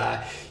 And,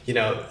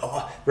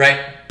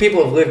 right,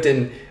 people have lived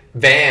in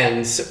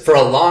vans for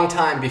a long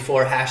time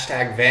before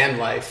hashtag van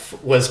life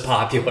was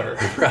popular,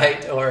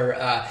 right? Or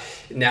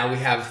now we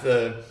have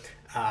the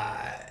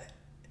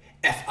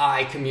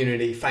FI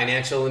community,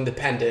 financial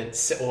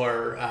independence,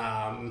 or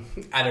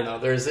I don't know.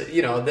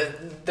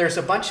 There's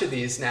a bunch of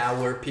these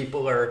now where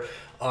people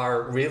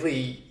are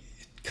really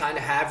kind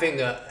of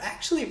having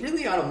actually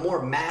really on a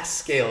more mass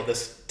scale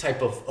this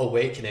type of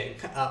awakening.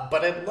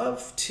 But I'd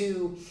love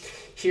to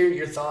hear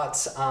your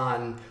thoughts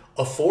on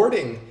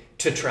affording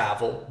to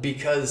travel,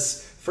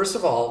 because first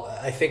of all,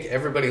 I think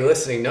everybody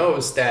listening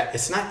knows that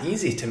it's not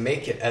easy to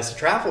make it as a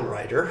travel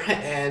writer,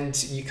 and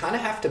you kind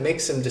of have to make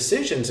some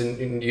decisions,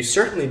 and you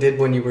certainly did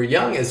when you were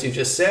young, as you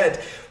just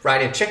said,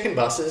 riding chicken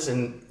buses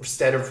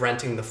instead of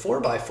renting the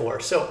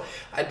 4x4. So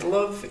I'd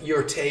love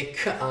your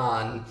take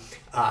on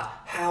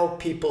how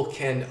people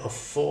can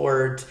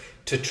afford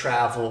to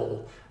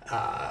travel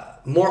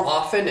more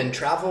often and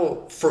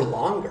travel for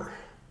longer.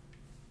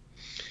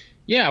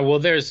 Yeah, well,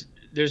 there's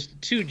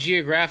two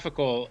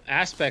geographical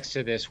aspects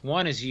to this.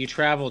 One is you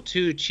travel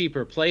to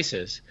cheaper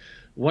places.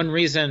 One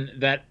reason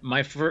that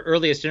my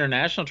earliest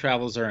international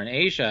travels are in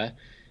Asia,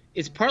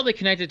 it's partly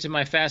connected to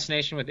my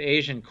fascination with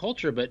Asian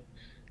culture, but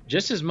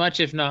just as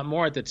much, if not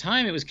more, at the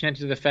time, it was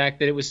connected to the fact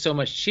that it was so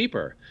much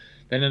cheaper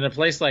than in a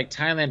place like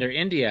Thailand or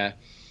India.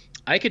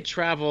 I could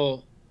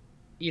travel,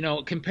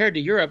 compared to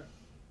Europe,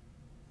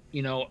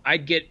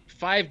 I'd get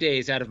 5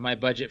 days out of my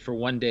budget for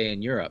 1 day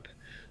in Europe.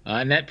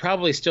 And that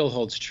probably still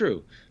holds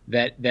true.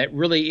 That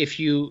really,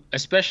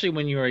 especially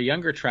when you're a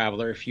younger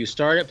traveler, if you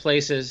start at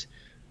places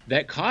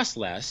that cost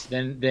less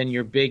than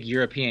your big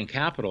European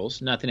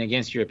capitals, nothing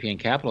against European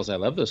capitals, I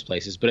love those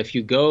places, but if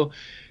you go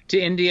to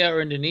India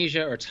or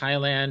Indonesia or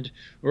Thailand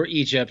or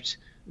Egypt,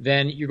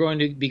 then you're going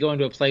to be going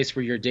to a place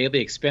where your daily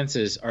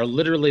expenses are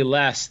literally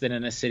less than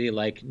in a city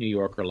like New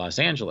York or Los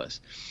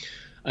Angeles.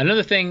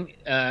 Another thing,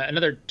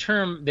 another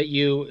term that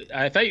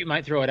I thought you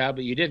might throw it out,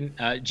 but you didn't,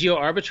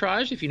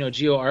 geo-arbitrage, if you know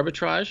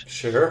geo-arbitrage.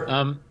 Sure.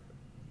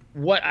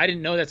 I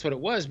didn't know that's what it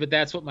was, but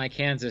that's what my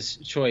Kansas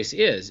choice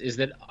is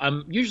that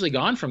I'm usually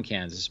gone from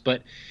Kansas.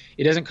 But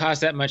It doesn't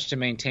cost that much to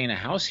maintain a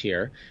house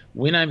here.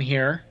 When I'm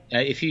here,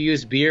 if you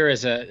use beer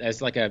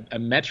as like a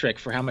metric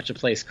for how much a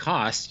place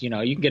costs, you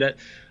can get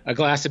a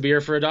glass of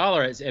beer for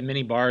 $1 at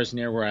many bars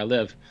near where I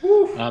live.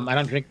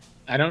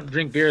 I don't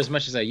drink beer as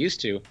much as I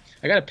used to.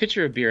 I got a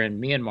pitcher of beer in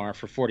Myanmar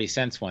for 40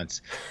 cents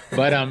once.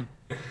 But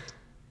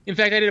in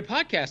fact, I did a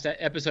podcast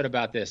episode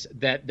about this,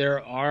 that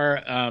there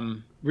are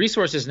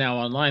resources now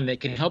online that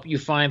can help you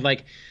find,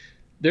 like,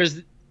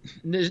 there's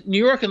New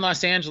York and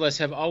Los Angeles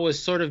have always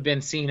sort of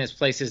been seen as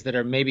places that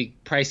are maybe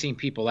pricing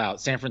people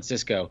out, San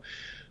Francisco.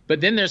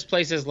 But then there's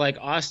places like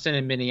Austin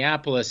and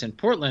Minneapolis and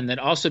Portland that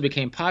also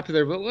became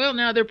popular, but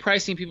now they're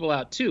pricing people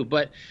out too.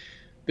 But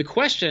the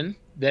question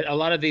that a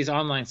lot of these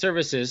online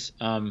services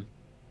are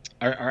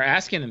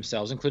asking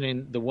themselves,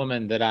 including the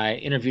woman that I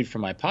interviewed for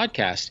my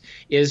podcast,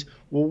 is,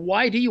 well,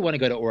 why do you want to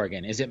go to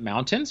Oregon? Is it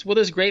mountains? Well,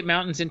 there's great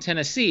mountains in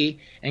Tennessee,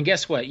 and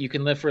guess what? You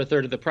can live for a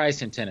third of the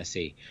price in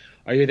Tennessee.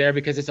 Are you there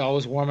because it's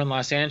always warm in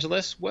Los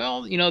Angeles?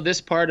 Well,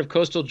 this part of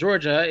coastal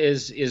Georgia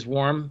is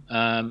warm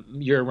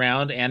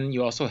year-round, and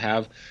you also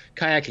have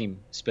kayaking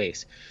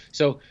space.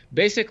 So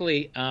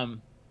basically,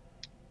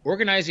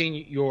 organizing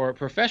your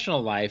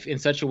professional life in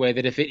such a way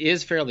that if it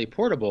is fairly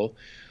portable,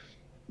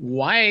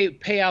 why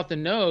pay out the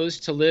nose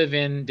to live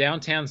in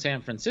downtown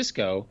San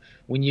Francisco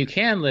when you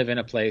can live in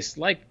a place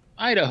like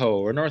Idaho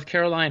or North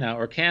Carolina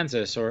or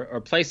Kansas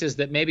or places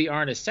that maybe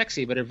aren't as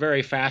sexy but are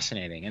very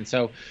fascinating? And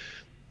so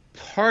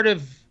part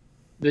of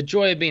the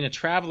joy of being a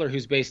traveler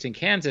who's based in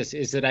Kansas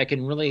is that I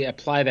can really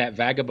apply that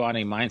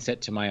vagabonding mindset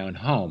to my own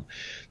home.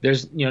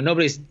 There's,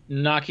 nobody's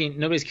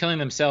killing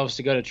themselves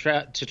to go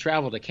to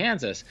travel to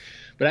Kansas,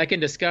 but I can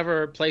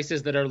discover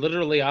places that are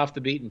literally off the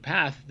beaten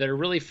path that are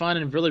really fun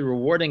and really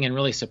rewarding and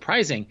really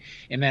surprising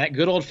in that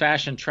good old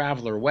fashioned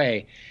traveler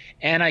way.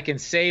 And I can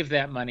save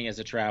that money as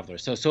a traveler.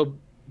 So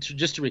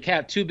just to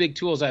recap, two big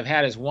tools I've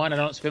had is, one, I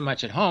don't spend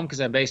much at home because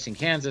I'm based in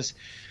Kansas.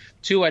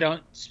 Two, I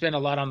don't spend a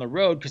lot on the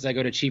road because I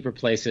go to cheaper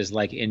places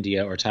like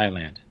India or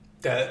Thailand.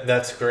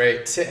 That's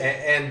great.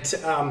 And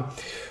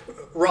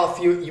Rolf,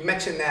 you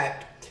mentioned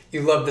that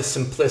you love the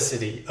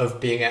simplicity of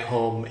being at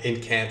home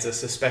in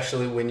Kansas,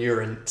 especially when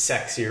you're in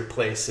sexier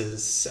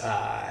places.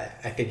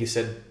 I think you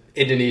said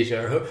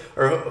Indonesia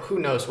or who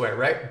knows where,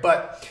 right?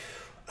 But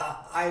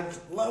I'd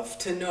love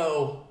to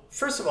know,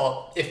 first of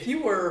all, if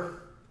you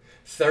were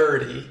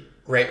 30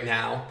 right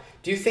now,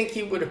 do you think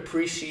you would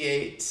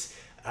appreciate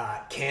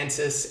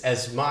Kansas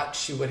as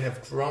much? You would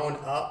have grown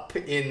up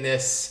in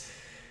this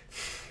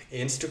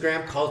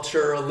Instagram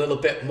culture a little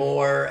bit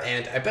more,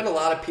 and I bet a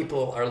lot of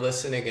people are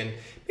listening and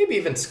maybe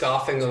even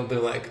scoffing a little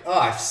bit, like, oh,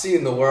 I've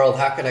seen the world,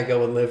 how can I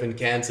go and live in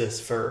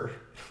Kansas for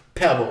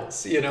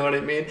pebbles? You know what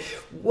I mean?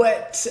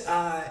 What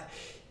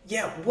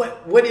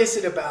is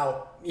it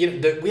about,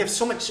 we have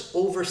so much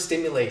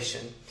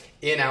overstimulation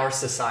in our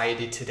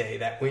society today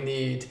that we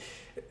need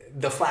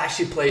the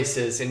flashy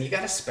places, and you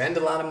got to spend a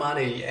lot of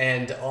money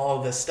and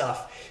all this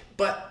stuff.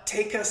 But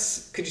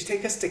could you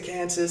take us to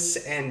Kansas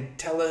and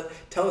tell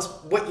us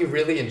what you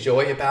really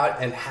enjoy about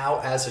it and how,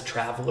 as a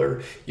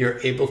traveler, you're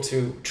able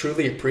to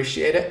truly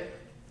appreciate it?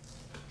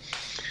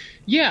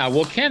 Yeah,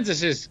 well,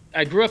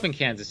 I grew up in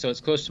Kansas, so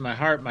it's close to my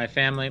heart. My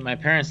family, my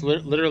parents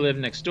literally live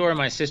next door.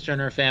 My sister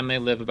and her family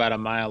live about a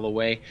mile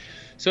away.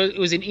 So it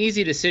was an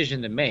easy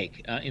decision to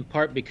make, in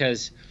part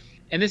because,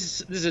 and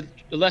this is a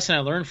lesson I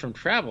learned from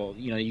travel.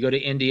 You go to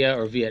India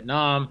or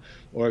Vietnam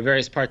or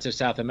various parts of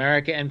South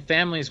America, and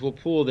families will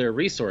pool their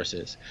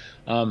resources.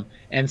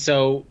 And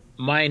so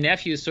my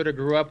nephews sort of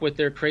grew up with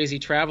their crazy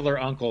traveler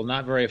uncle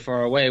not very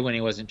far away when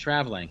he wasn't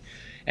traveling.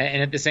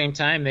 And at the same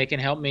time, they can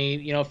help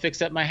me,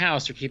 fix up my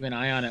house or keep an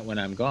eye on it when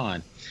I'm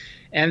gone.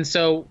 And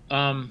so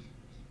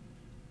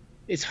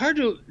it's hard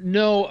to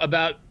know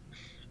about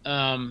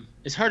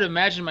it's hard to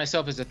imagine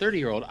myself as a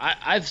 30-year-old.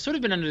 I've sort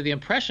of been under the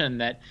impression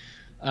that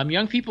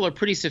young people are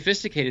pretty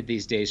sophisticated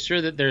these days.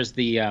 Sure that there's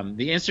the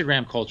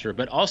Instagram culture,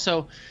 but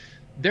also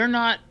they're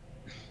not.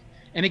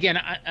 And again,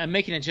 I'm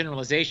making a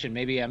generalization.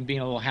 Maybe I'm being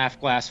a little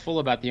half glass full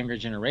about the younger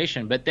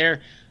generation, but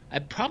they're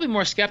probably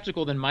more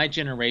skeptical than my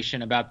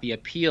generation about the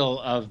appeal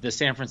of the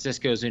San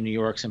Franciscos and New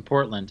Yorks and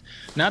Portland.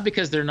 Not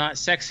because they're not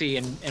sexy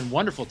and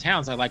wonderful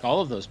towns. I like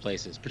all of those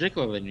places,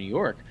 particularly New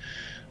York.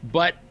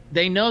 But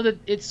they know that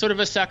it's sort of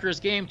a sucker's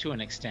game to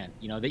an extent,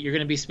 that you're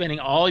going to be spending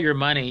all your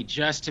money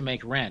just to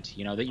make rent,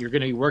 that you're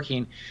going to be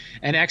working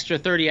an extra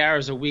 30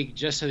 hours a week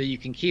just so that you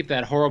can keep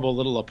that horrible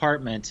little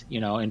apartment,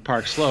 in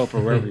Park Slope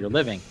or wherever you're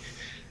living.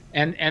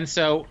 And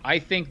so I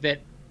think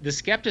that the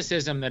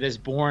skepticism that is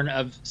born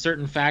of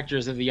certain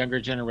factors of the younger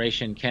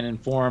generation can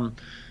inform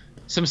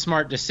some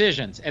smart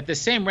decisions. At the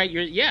same rate,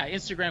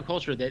 Instagram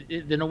culture, that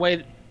in a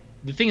way,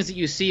 the things that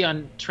you see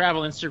on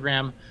travel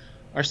Instagram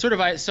are sort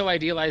of so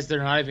idealized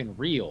they're not even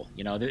real.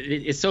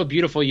 It's so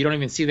beautiful you don't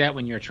even see that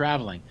when you're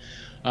traveling.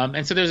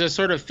 And so there's a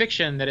sort of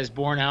fiction that is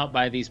borne out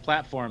by these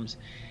platforms,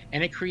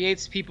 and it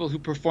creates people who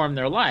perform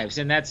their lives.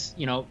 And that's,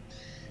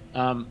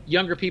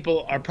 younger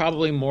people are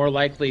probably more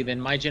likely than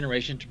my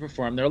generation to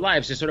perform their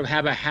lives, to sort of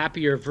have a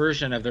happier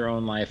version of their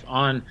own life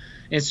on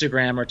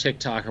Instagram or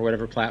TikTok or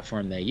whatever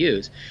platform they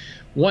use.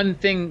 one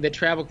thing that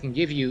travel can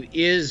give you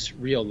is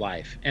real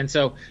life. And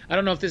so I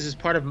don't know if this is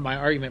part of my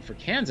argument for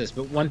Kansas,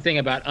 but one thing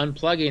about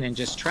unplugging and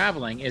just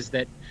traveling is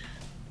that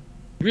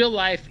real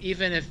life,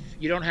 even if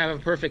you don't have a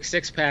perfect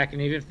six-pack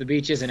and even if the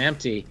beach isn't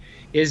empty,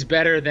 is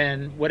better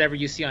than whatever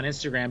you see on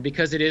Instagram,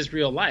 because it is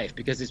real life,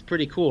 because it's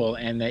pretty cool,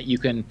 and that you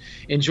can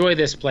enjoy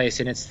this place,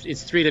 and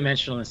it's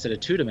three-dimensional instead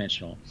of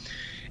two-dimensional.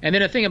 And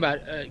then a thing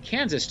about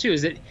Kansas too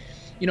is that,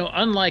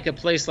 unlike a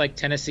place like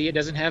Tennessee, it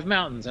doesn't have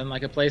mountains.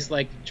 Unlike a place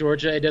like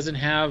Georgia, it doesn't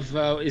have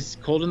it's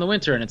cold in the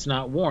winter and it's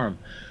not warm.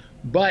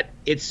 But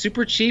it's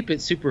super cheap,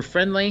 it's super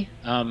friendly.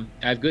 I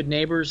have good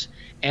neighbors,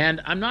 and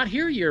I'm not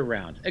here year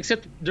round,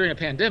 except during a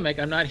pandemic.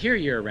 I'm not here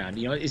year round.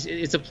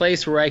 It's a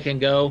place where I can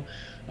go.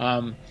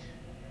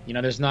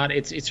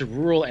 It's a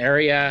rural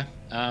area.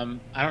 I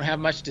don't have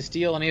much to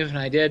steal, and even if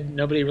I did,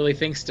 nobody really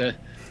thinks to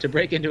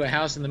break into a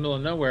house in the middle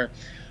of nowhere.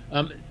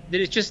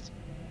 That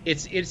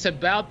it's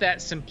about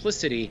that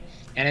simplicity,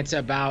 and it's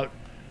about,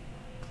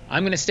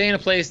 I'm going to stay in a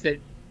place that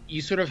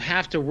you sort of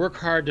have to work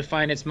hard to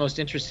find its most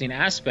interesting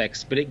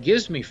aspects, but it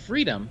gives me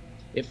freedom.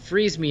 It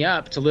frees me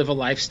up to live a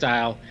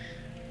lifestyle.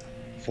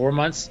 4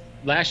 months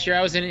last year,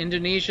 I was in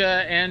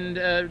Indonesia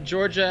and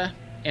Georgia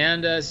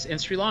and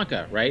Sri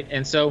Lanka, right?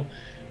 And so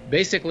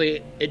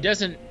basically, it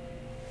doesn't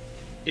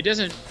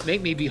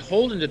make me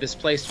beholden to this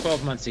place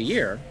 12 months a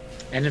year.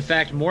 And in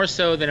fact, more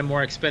so than a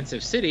more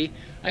expensive city,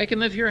 I can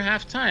live here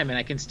half time and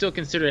I can still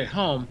consider it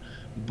home.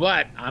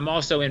 But I'm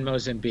also in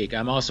Mozambique.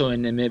 I'm also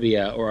in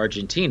Namibia or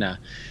Argentina.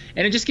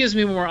 And it just gives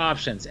me more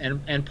options.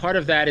 And part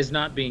of that is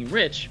not being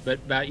rich, but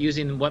about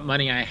using what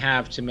money I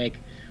have to make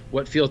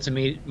what feel to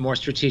me more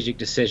strategic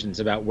decisions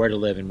about where to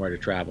live and where to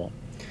travel.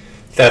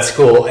 That's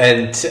cool.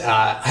 And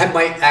I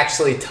might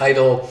actually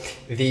title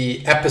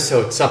the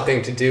episode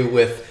something to do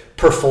with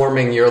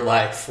performing your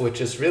life,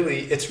 which is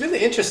really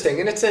interesting.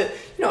 And it's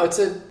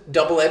a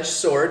double-edged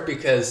sword,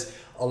 because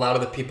a lot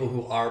of the people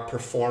who are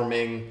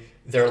performing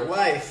their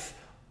life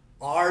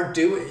are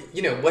doing,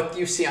 what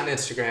you see on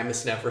Instagram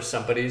is never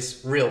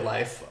somebody's real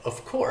life,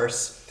 of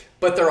course,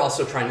 but they're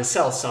also trying to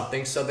sell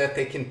something so that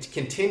they can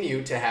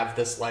continue to have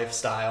this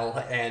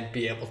lifestyle and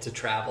be able to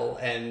travel.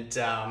 And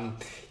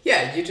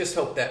you just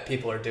hope that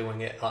people are doing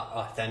it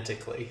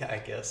authentically, I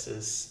guess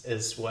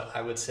is what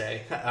I would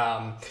say.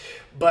 I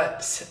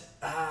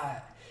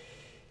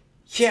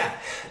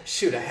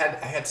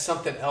had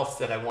something else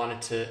that I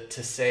wanted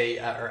to say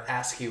or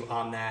ask you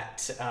on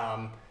that.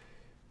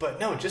 But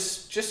no,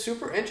 just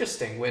super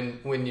interesting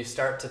when you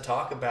start to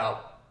talk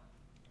about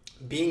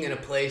being in a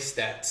place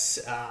that's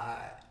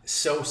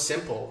so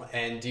simple,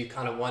 and you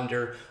kind of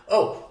wonder,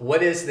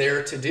 what is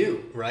there to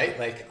do, right?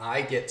 Like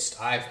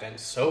I've been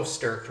so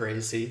stir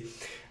crazy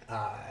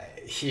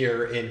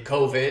here in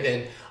COVID,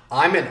 and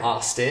I'm in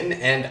Austin,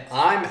 and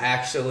I'm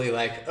actually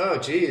like, oh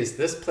geez,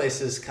 this place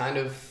is kind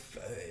of,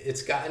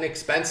 it's gotten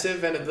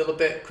expensive and a little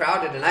bit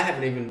crowded, and I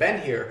haven't even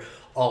been here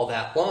all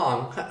that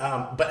long.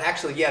 But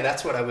actually,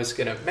 that's what I was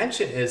going to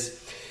mention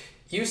is,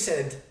 you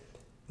said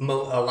a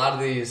lot of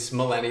these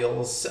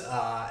millennials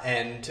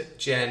and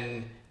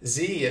Gen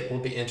Z, it will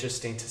be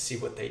interesting to see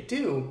what they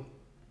do,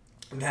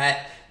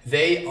 that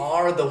they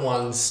are the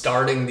ones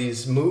starting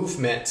these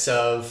movements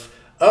of,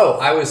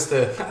 I was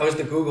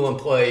the Google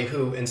employee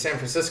who in San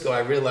Francisco, I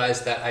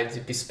realized that I'd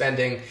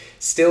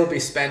still be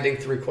spending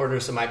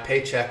 3/4 of my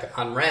paycheck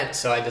on rent.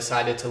 So I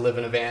decided to live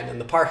in a van in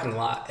the parking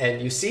lot.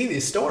 And you see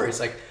these stories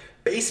like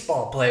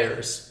baseball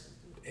players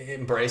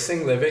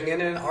embracing living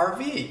in an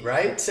RV,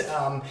 right?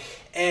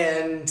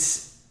 And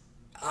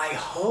I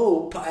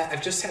hope,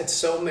 I've just had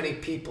so many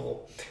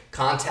people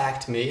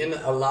contact me, and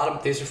a lot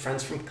of these are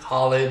friends from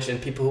college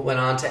and people who went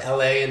on to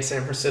LA and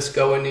San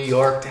Francisco and New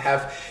York to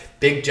have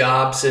big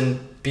jobs and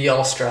be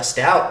all stressed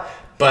out.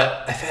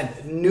 But I've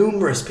had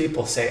numerous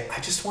people say, I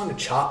just want to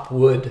chop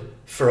wood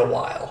for a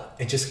while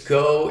and just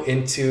go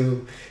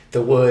into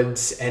the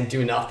woods and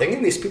do nothing.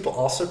 And these people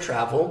also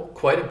travel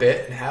quite a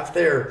bit and have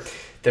their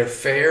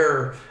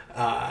fair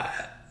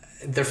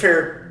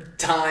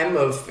time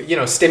of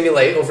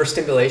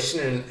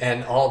overstimulation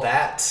and all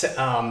that.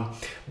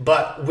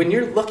 But when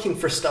you're looking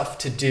for stuff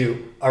to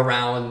do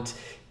around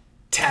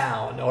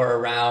town or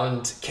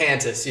around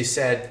Kansas, you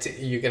said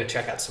you're going to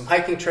check out some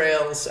hiking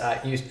trails. I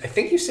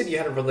think you said you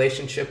had a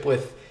relationship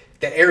with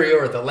the area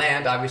or the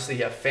land. Obviously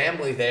you have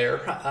family there.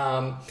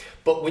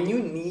 But when you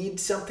need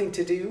something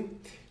to do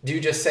you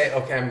just say,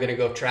 okay, I'm going to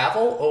go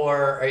travel?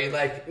 Or are you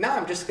like, no,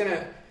 I'm just going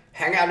to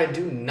hang out and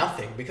do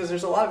nothing? Because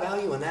there's a lot of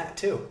value in that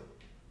too.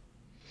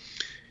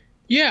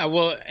 Yeah,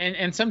 well,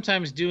 and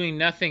sometimes doing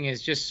nothing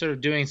is just sort of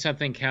doing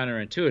something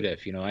counterintuitive.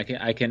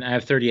 I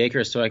have 30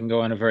 acres, so I can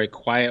go on a very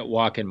quiet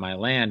walk in my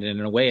land, and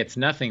in a way it's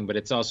nothing, but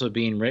it's also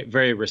being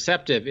very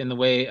receptive in the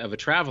way of a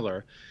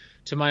traveler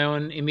to my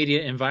own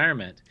immediate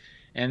environment.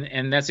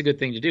 And that's a good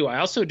thing to do. I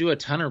also do a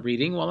ton of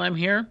reading while I'm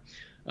here.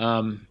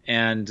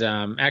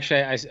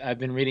 Actually, I've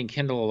been reading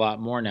Kindle a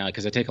lot more now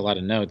because I take a lot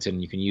of notes, and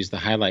you can use the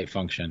highlight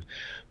function.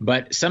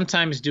 But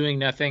sometimes doing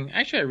nothing,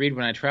 actually I read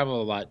when I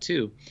travel a lot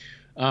too,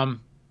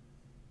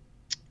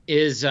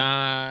 is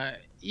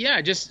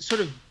Yeah, just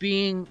sort of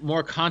being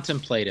more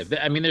contemplative.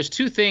 I mean, there's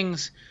two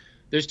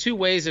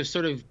ways of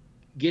sort of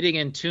getting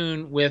in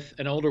tune with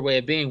an older way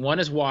of being. One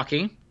is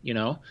walking,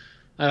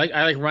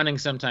 I like running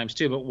sometimes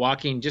too, but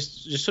walking,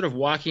 just sort of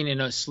walking in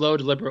a slow,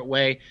 deliberate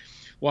way.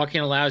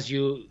 Walking allows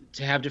you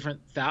to have different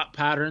thought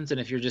patterns, and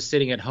if you're just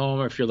sitting at home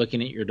or if you're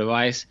looking at your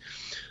device,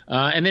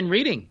 and then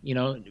reading,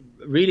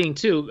 reading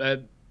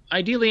too,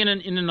 ideally in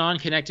a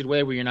non-connected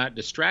way where you're not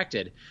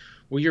distracted,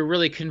 where you're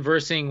really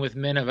conversing with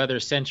men of other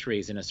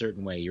centuries in a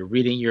certain way. You're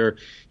reading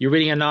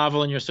a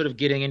novel and you're sort of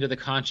getting into the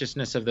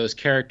consciousness of those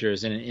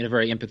characters in a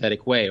very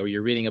empathetic way, or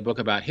you're reading a book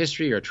about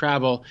history or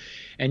travel,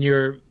 and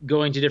you're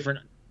going to different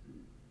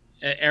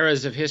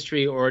eras of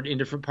history or in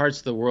different parts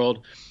of the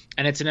world,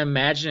 and it's an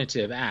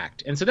imaginative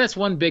act. And so that's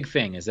one big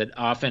thing, is that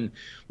often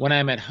when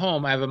I'm at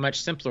home, I have a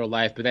much simpler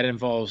life, but that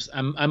involves,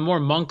 I'm more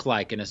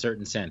monk-like in a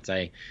certain sense.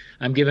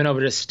 I'm given over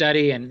to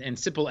study and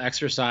simple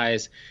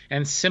exercise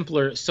and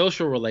simpler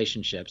social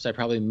relationships. I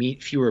probably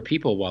meet fewer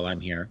people while I'm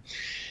here.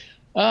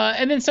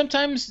 And then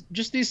sometimes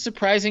just these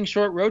surprising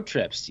short road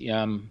trips,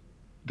 going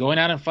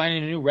out and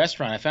finding a new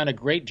restaurant. I found a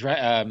great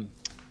drive-in.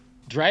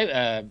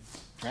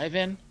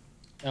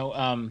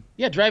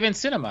 Drive-in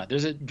cinema.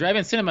 There's a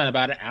drive-in cinema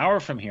about an hour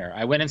from here.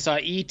 I went and saw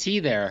E.T.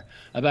 there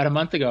about a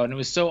month ago, and it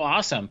was so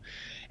awesome.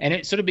 And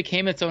it sort of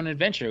became its own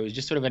adventure. It was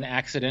just sort of an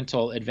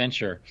accidental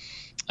adventure.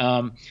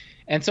 And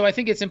so I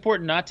think it's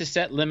important not to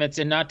set limits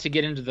and not to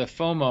get into the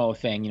FOMO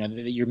thing,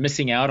 that you're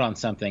missing out on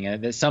something,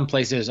 and that some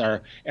places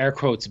are, air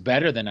quotes,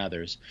 better than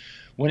others.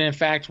 When in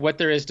fact, what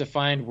there is to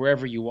find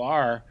wherever you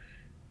are,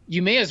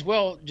 you may as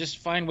well just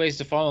find ways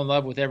to fall in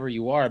love with wherever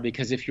you are,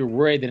 because if you're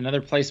worried that another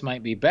place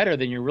might be better,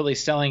 then you're really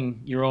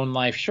selling your own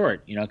life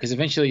short, because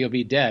eventually you'll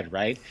be dead,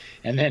 right?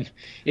 And then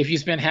if you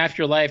spend half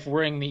your life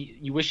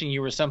wishing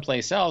you were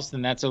someplace else,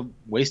 then that's a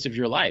waste of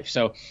your life.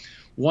 So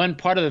one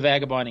part of the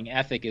vagabonding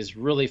ethic is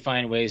really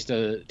find ways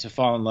to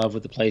fall in love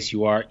with the place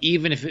you are,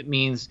 even if it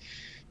means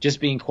just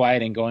being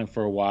quiet and going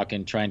for a walk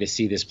and trying to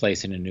see this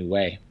place in a new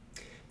way.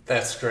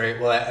 That's great.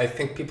 Well, I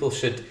think people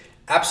should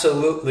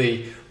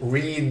absolutely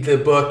read the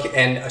book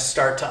and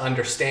start to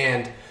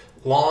understand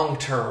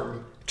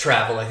long-term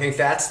travel. I think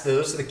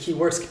those are the key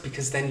words,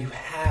 because then you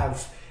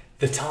have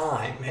the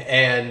time.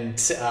 And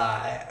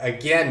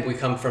again, we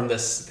come from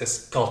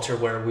this culture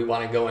where we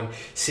want to go and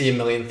see a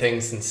million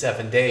things in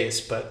 7 days,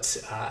 but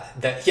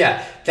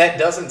that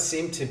doesn't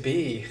seem to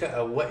be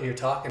what you're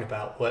talking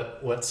about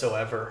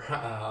whatsoever.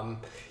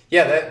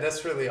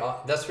 That's really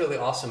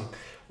awesome,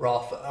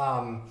 Rolf.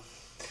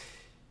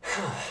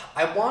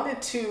 I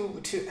wanted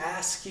to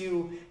ask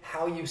you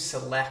how you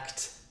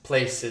select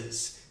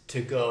places to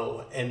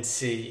go and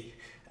see.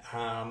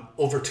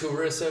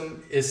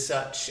 Over-tourism is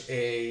such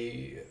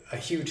a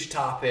huge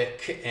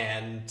topic,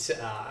 and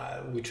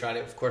we try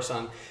to, of course,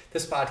 on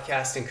this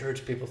podcast,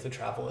 encourage people to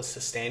travel as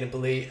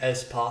sustainably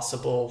as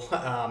possible.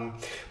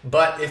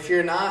 But if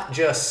you're not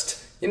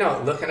just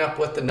looking up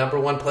what the number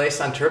one place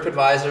on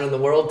TripAdvisor in the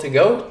world to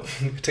go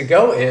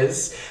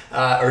is,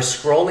 or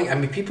scrolling. I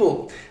mean,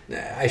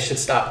 I should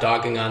stop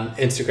dogging on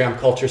Instagram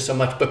culture so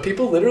much, but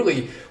people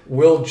literally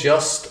will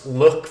just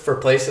look for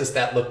places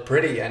that look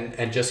pretty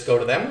and just go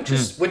to them,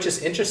 which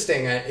is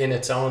interesting in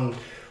its own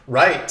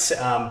right.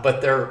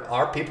 But there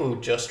are people who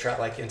just try,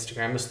 like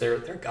Instagram is their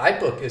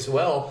guidebook as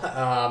well.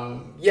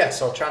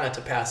 So I'll try not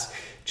to pass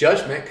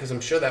judgment, because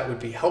I'm sure that would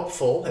be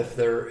helpful if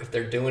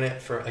they're doing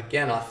it for,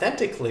 again,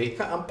 authentically.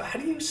 How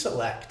do you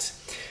select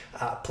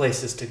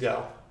places to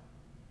go?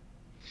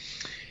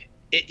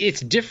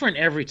 It's different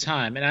every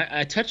time, and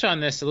I touch on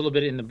this a little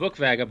bit in the book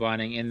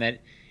Vagabonding, in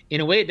that in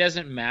a way it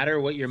doesn't matter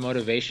what your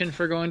motivation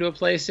for going to a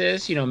place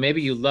is.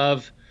 Maybe you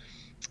love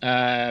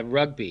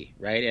rugby,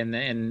 right?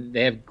 And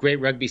they have great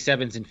rugby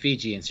sevens in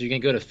Fiji, and so you're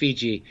going to go to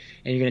Fiji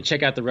and you're going to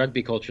check out the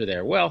rugby culture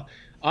there. Well,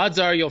 odds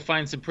are you'll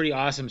find some pretty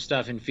awesome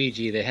stuff in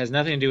Fiji that has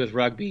nothing to do with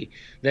rugby,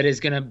 that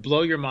is going to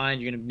blow your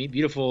mind. You're going to meet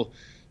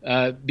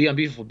be on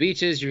beautiful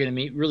beaches. You're going to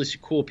meet really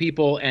cool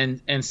people,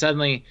 and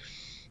suddenly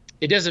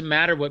it doesn't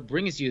matter what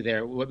brings you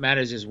there. What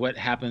matters is what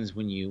happens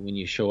when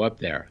you show up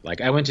there. Like,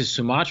 I went to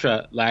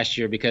Sumatra last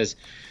year because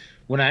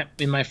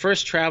in my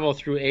first travel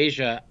through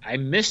Asia, I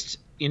missed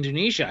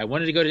Indonesia. I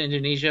wanted to go to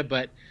Indonesia,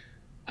 but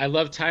I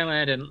love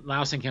Thailand and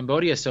Laos and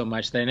Cambodia so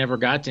much that I never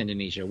got to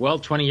Indonesia. Well,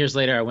 20 years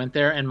later, I went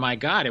there, and my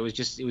God, it was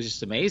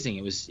just amazing.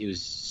 It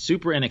was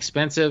super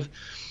inexpensive.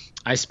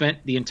 I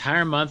spent the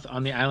entire month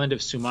on the island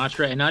of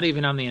Sumatra, and not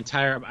even on the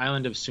entire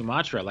island of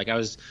Sumatra. Like, I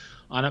was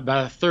on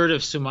about a third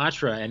of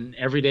Sumatra, and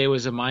every day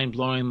was a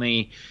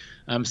mind-blowingly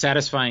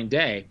satisfying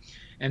day.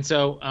 And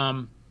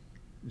so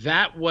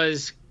that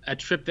was a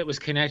trip that was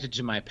connected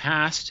to my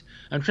past.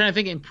 I'm trying to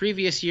think in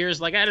previous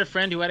years, like I had a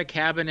friend who had a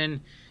cabin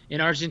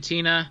in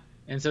Argentina,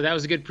 and so that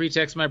was a good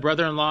pretext. My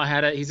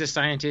brother-in-law he's a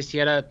scientist. He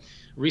had a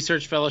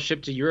research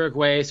fellowship to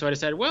Uruguay, so I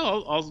decided,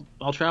 well,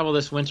 I'll travel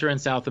this winter in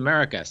South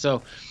America.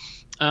 So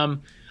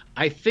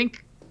I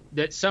think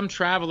that some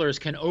travelers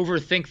can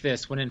overthink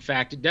this when in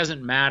fact it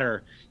doesn't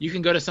matter. You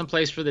can go to some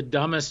place for the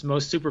dumbest,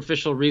 most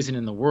superficial reason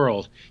in the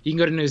world. You can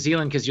go to New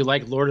Zealand because you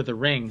like Lord of the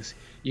Rings.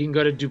 You can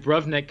go to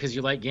Dubrovnik because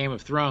you like Game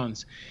of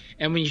Thrones.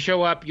 And when you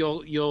show up,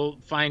 you'll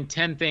find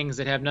 10 things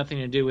that have nothing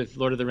to do with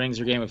Lord of the Rings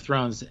or Game of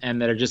Thrones,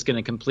 and that are just going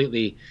to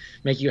completely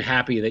make you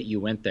happy that you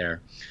went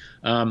there.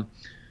 I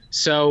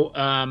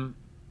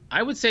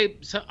would say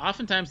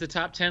oftentimes the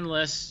top 10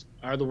 lists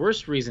are the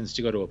worst reasons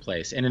to go to a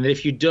place. And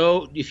if you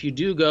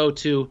do go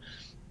to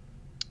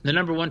the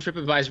number one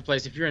TripAdvisor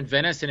place, if you're in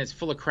Venice and it's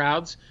full of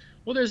crowds,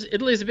 well,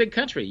 Italy is a big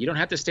country. You don't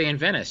have to stay in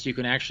Venice. You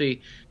can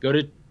actually go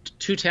to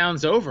 2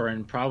 towns over,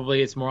 and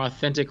probably it's more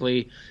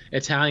authentically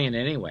Italian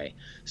anyway.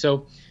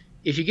 So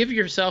if you give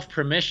yourself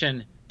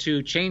permission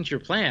to change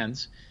your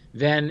plans,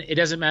 then it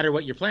doesn't matter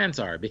what your plans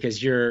are,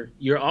 because you're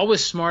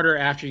always smarter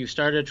after you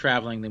started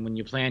traveling than when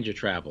you planned your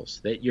travels.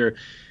 That you're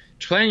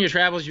planning your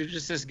travels, you're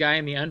just this guy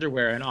in the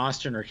underwear in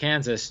Austin or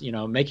Kansas,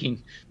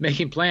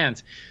 making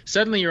plans.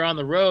 Suddenly you're on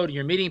the road,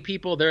 you're meeting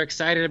people, they're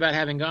excited about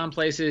having gone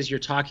places, you're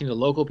talking to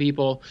local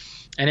people.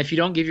 And if you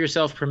don't give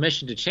yourself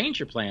permission to change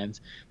your plans,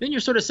 then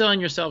you're sort of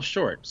selling yourself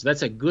short. So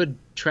that's a good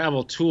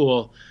travel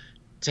tool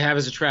to have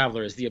as a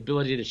traveler, is the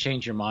ability to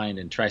change your mind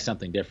and try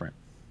something different.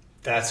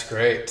 That's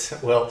great.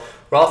 Well,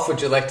 Rolf,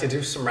 would you like to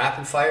do some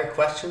rapid fire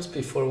questions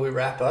before we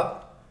wrap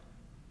up?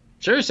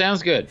 Sure,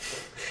 sounds good.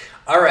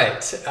 All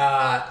right.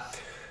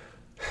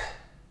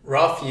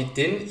 Rolf,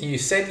 you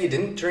said you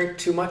didn't drink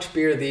too much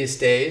beer these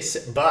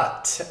days,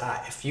 but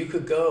if you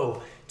could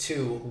go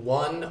to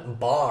one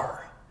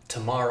bar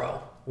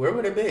tomorrow, where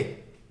would it be?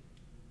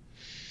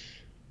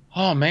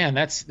 Oh man,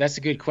 that's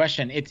a good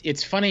question.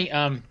 It's funny.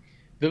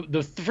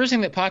 The first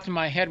thing that popped in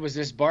my head was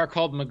this bar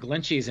called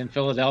McGlinchey's in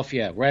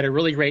Philadelphia, where I had a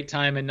really great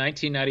time in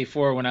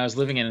 1994 when I was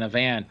living in a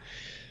van.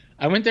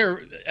 I went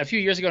there a few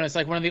years ago, and it's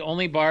like one of the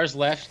only bars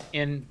left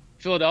in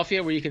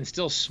Philadelphia where you can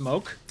still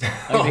smoke.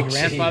 Like they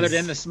grandfathered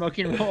in the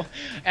smoking rule.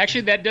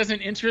 Actually, that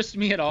doesn't interest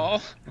me at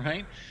all,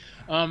 right?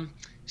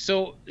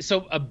 So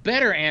a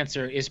better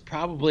answer is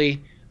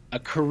probably a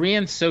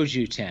Korean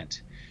soju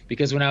tent,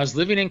 because when I was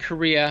living in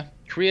Korea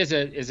is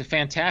a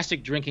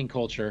fantastic drinking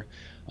culture.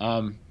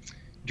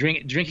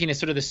 Drinking is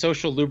sort of the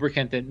social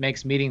lubricant that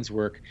makes meetings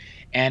work.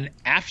 And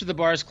after the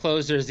bars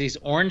close, there's these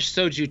orange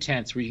soju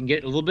tents where you can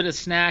get a little bit of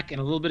snack and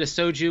a little bit of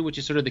soju, which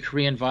is sort of the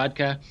Korean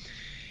vodka.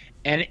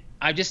 And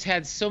I've just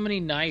had so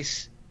many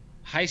nice,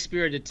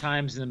 high-spirited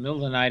times in the middle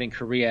of the night in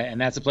Korea, and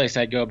that's a place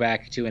I'd go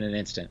back to in an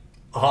instant.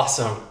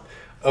 Awesome.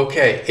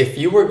 Okay, if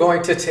you were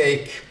going to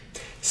take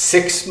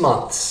 6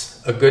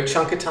 months, a good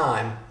chunk of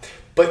time,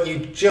 but you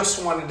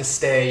just wanted to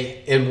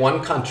stay in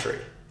one country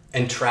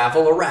and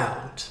travel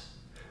around,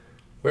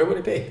 where would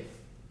it be?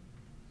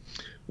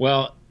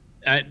 Well,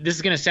 this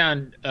is going to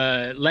sound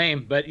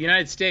lame, but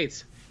United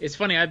States. It's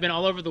funny, I've been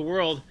all over the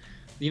world.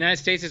 The United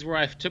States is where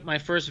I took my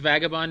first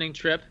vagabonding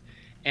trip,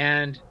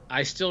 and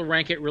I still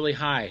rank it really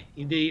high.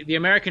 The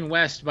American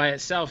West by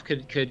itself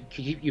could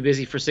keep you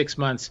busy for 6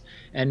 months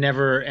and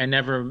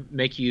never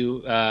make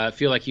you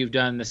feel like you've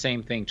done the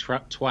same thing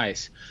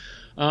twice.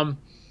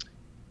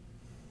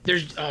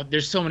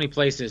 There's so many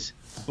places,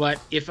 but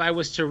if I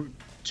was to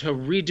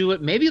redo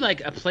it, maybe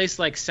like a place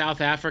like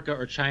South Africa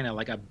or China,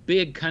 like a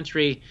big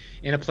country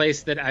in a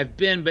place that I've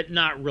been, but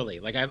not really.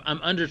 Like I'm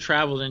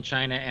under-traveled in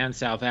China and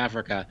South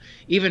Africa,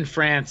 even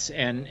France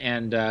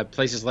and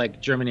places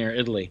like Germany or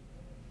Italy.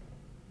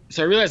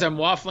 So I realize I'm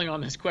waffling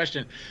on this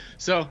question.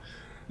 So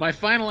my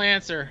final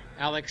answer,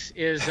 Alex,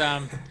 is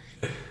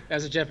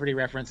as a Jeopardy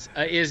reference,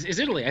 is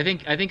Italy. I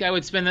think I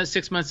would spend those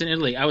 6 months in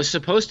Italy. I was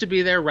supposed to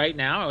be there right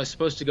now. I was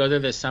supposed to go there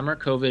this summer.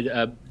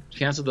 COVID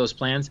canceled those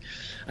plans.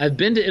 I've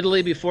been to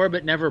Italy before,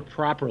 but never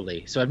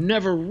properly. So I've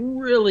never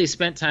really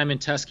spent time in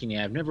Tuscany.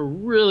 I've never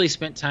really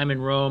spent time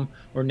in Rome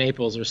or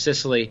Naples or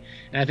Sicily.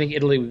 And I think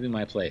Italy would be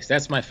my place.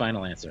 That's my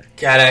final answer.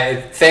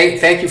 God,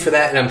 thank you for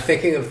that. And I'm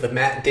thinking of the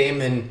Matt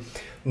Damon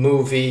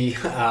movie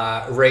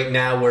right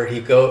now where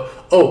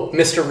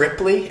Mr.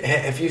 Ripley.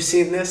 Have you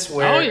seen this?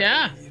 Oh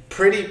yeah.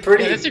 Pretty.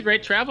 Yeah, that's a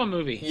great travel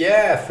movie.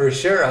 Yeah, for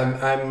sure.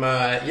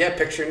 I'm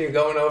picturing you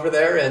going over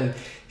there and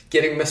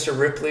getting Mr.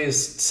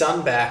 Ripley's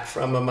son back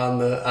from him on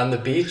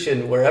the beach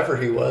and wherever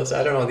he was.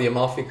 I don't know, the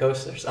Amalfi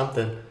Coast or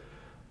something.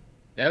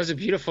 That was a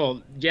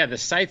beautiful. Yeah, the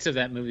sights of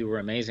that movie were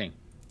amazing.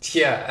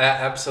 Yeah,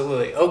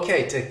 absolutely.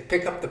 Okay, to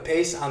pick up the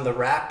pace on the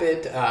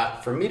rapid,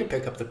 for me to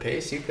pick up the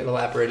pace, you can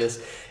elaborate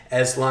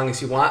as long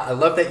as you want. I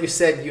love that you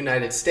said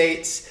United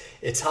States.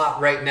 It's hot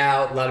right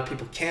now. A lot of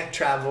people can't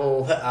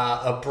travel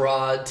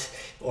abroad,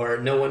 or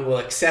no one will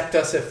accept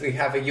us if we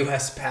have a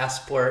U.S.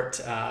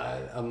 passport,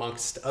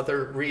 amongst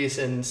other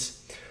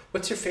reasons.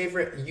 What's your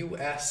favorite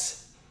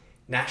U.S.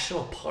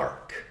 national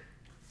park?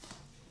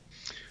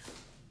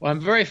 Well, I'm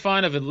very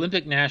fond of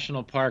Olympic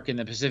National Park in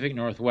the Pacific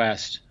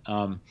Northwest,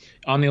 on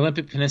the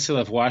Olympic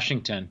Peninsula of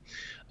Washington.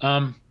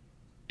 And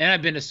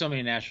I've been to so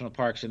many national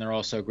parks, and they're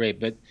all so great.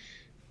 But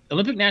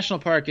Olympic National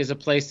Park is a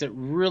place that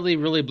really,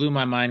 really blew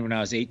my mind when I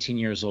was 18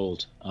 years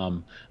old.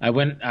 I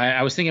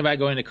was thinking about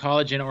going to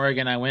college in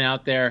Oregon. I went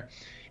out there,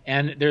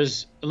 And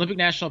there's Olympic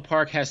National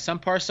Park has some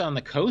parts on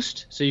the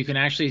coast, so you can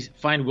actually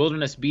find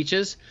wilderness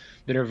beaches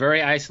that are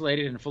very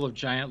isolated and full of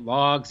giant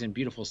logs and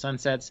beautiful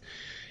sunsets.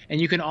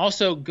 And you can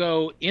also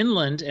go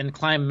inland and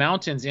climb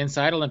mountains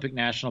inside Olympic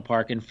National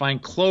Park and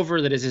find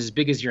clover that is as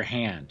big as your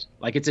hand.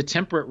 Like, it's a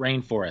temperate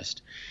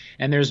rainforest.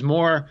 And there's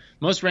more,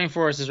 most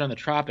rainforests are in the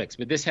tropics,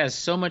 but this has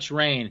so much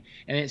rain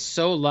and it's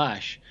so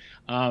lush.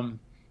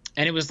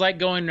 And it was like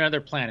going to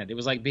another planet. It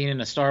was like being in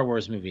a Star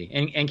Wars movie.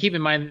 And keep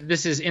in mind,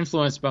 this is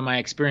influenced by my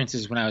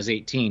experiences when I was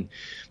 18.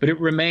 But it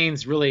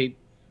remains really,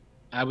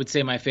 I would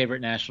say, my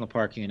favorite national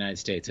park in the United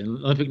States, an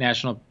Olympic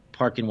National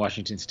Park in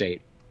Washington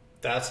State.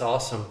 That's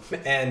awesome.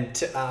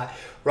 And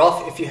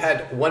Rolf, if you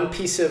had one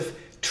piece of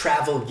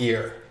travel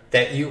gear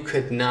that you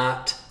could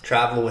not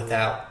travel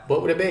without,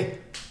 what would it be?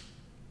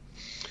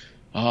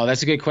 Oh,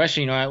 that's a good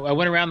question. I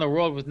went around the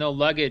world with no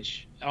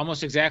luggage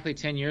almost exactly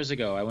 10 years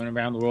ago. I went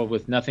around the world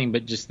with nothing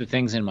but just the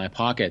things in my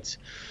pockets.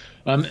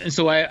 And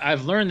so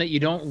I've learned that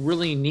you don't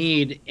really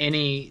need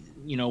any,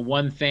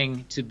 one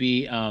thing to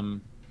be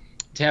to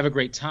have a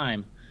great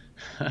time.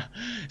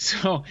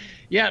 So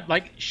yeah,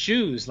 like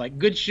shoes, like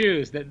good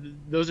shoes,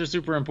 those are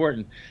super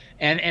important.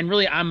 And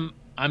really, I'm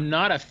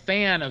not a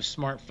fan of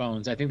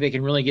smartphones. I think they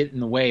can really get in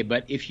the way.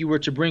 But if you were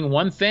to bring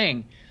one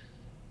thing,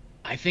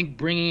 I think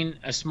bringing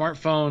a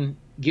smartphone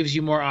gives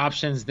you more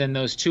options than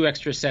those 2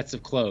 extra sets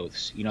of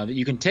clothes. That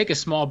you can take a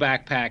small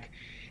backpack,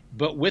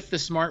 but with the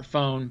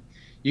smartphone,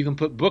 you can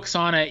put books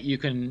on it. You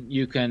can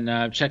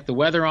check the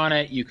weather on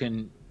it. You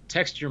can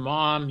text your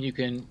mom. You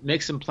can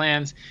make some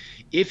plans.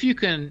 If you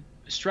can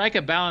strike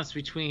a balance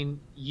between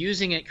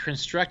using it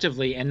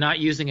constructively and not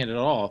using it at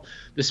all,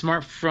 the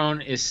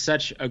smartphone is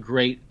such a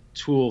great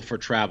tool for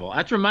travel. I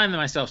have to remind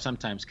myself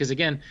sometimes, because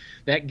again,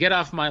 that get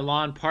off my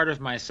lawn part of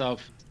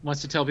myself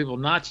wants to tell people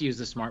not to use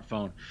the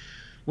smartphone,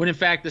 when in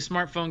fact the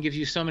smartphone gives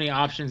you so many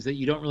options that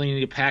you don't really need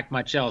to pack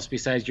much else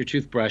besides your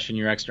toothbrush and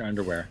your extra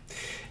underwear.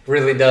 It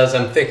really does.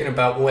 I'm thinking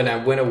about when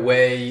I went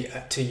away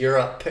to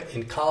Europe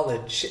in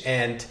college,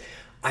 and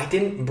I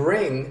didn't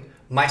bring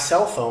my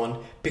cell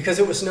phone because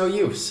it was no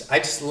use. I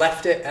just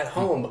left it at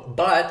home,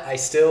 but I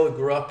still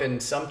grew up in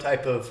some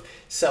type of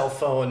cell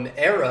phone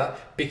era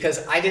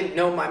because I didn't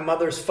know my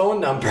mother's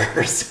phone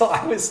number. So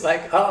I was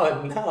like,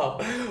 oh no,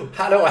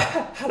 how do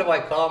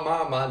I call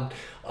mom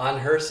on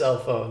her cell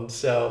phone?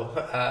 So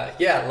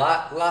yeah, a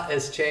lot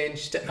has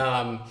changed.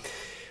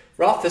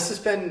 Rolf, this has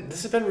been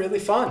really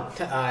fun.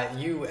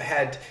 You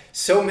had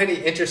so many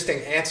interesting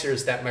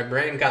answers that my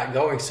brain got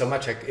going so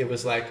much. It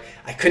was like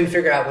I couldn't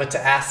figure out what to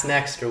ask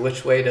next or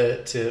which way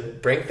to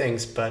bring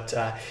things. But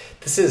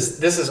this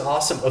is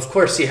awesome. Of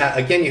course, you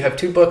have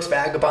 2 books: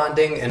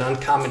 Vagabonding, An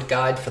Uncommon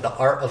Guide for the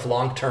Art of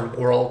Long-Term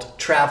World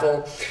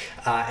Travel.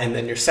 And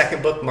then your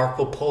second book,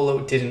 Marco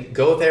Polo Didn't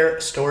Go There: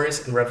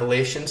 Stories and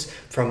Revelations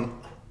from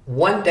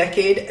 1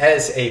 decade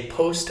as a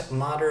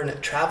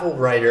postmodern travel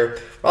writer.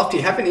 Rolf, do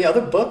you have any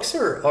other books,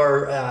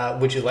 or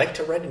would you like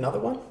to write another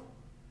one?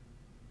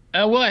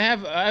 Well, I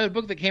have a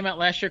book that came out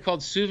last year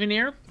called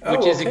Souvenir,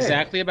 which is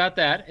exactly about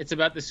that. It's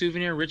about the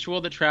souvenir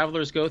ritual that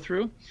travelers go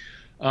through.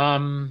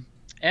 And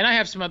I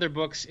have some other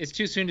books. It's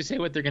too soon to say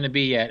what they're going to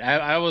be yet.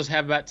 I always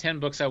have about 10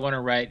 books I want to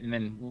write,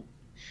 and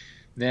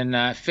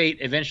then fate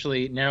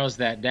eventually narrows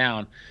that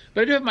down.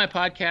 But I do have my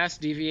podcast,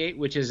 Deviate,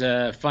 which is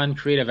a fun,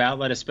 creative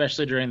outlet,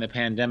 especially during the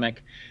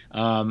pandemic.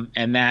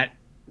 And that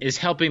is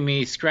helping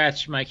me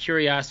scratch my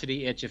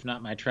curiosity itch, if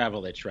not my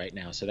travel itch right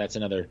now. So that's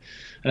another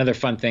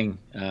fun thing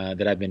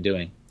that I've been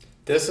doing.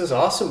 This is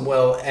awesome,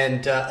 Will.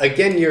 And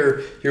again,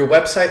 your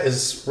website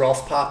is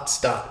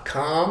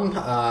rolfpotts.com.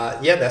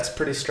 Yeah, that's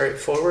pretty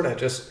straightforward. I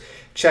just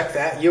checked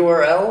that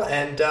URL.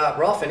 And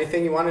Rolf,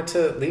 anything you wanted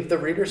to leave the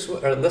readers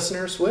or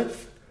listeners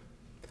with?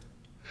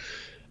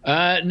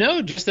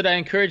 No, just that I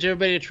encourage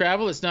everybody to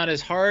travel. It's not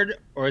as hard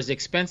or as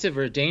expensive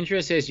or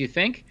dangerous as you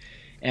think.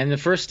 And the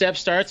first step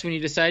starts when you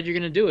decide you're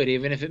going to do it,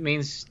 even if it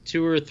means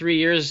 2 or 3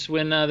 years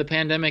when the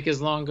pandemic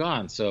is long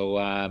gone.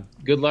 So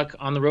good luck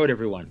on the road,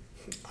 everyone.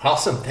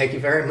 Awesome. Thank you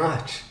very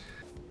much.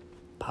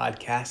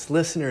 Podcast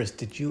listeners,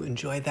 did you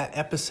enjoy that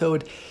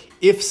episode?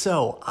 If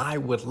so, I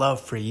would love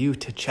for you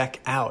to check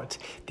out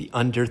the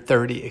Under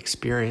 30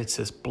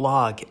 Experiences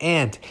blog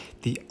and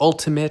the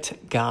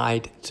Ultimate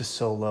Guide to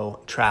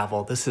Solo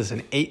Travel. This is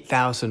an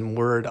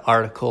 8,000-word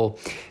article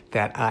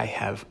that I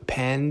have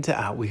penned.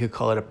 We could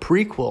call it a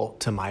prequel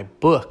to my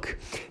book,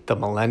 The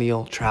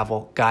Millennial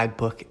Travel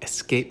Guidebook: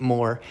 Escape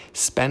More,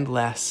 Spend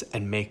Less,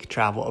 and Make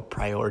Travel a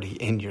Priority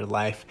in Your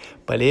Life.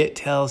 But it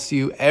tells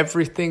you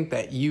everything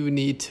that you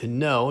need to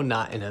know,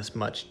 not in as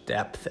much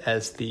depth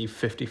as the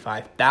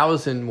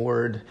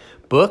 55,000-word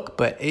book,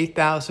 but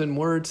 8,000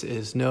 words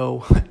is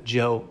no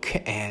joke.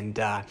 And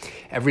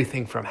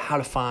everything from how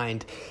to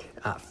find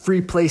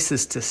free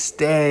places to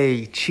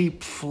stay,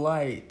 cheap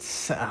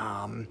flights,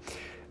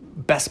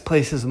 best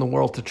places in the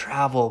world to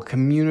travel,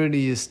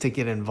 communities to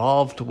get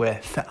involved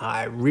with.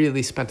 I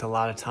really spent a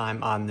lot of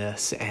time on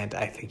this, and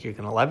I think you're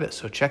going to love it.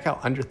 So check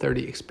out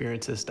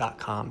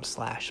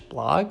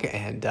under30experiences.com/blog.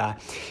 And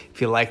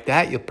if you like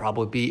that, you'll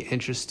probably be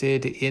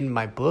interested in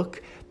my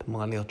book, the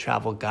Millennial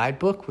Travel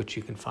Guidebook, which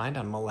you can find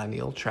on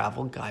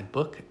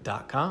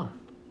millennialtravelguidebook.com.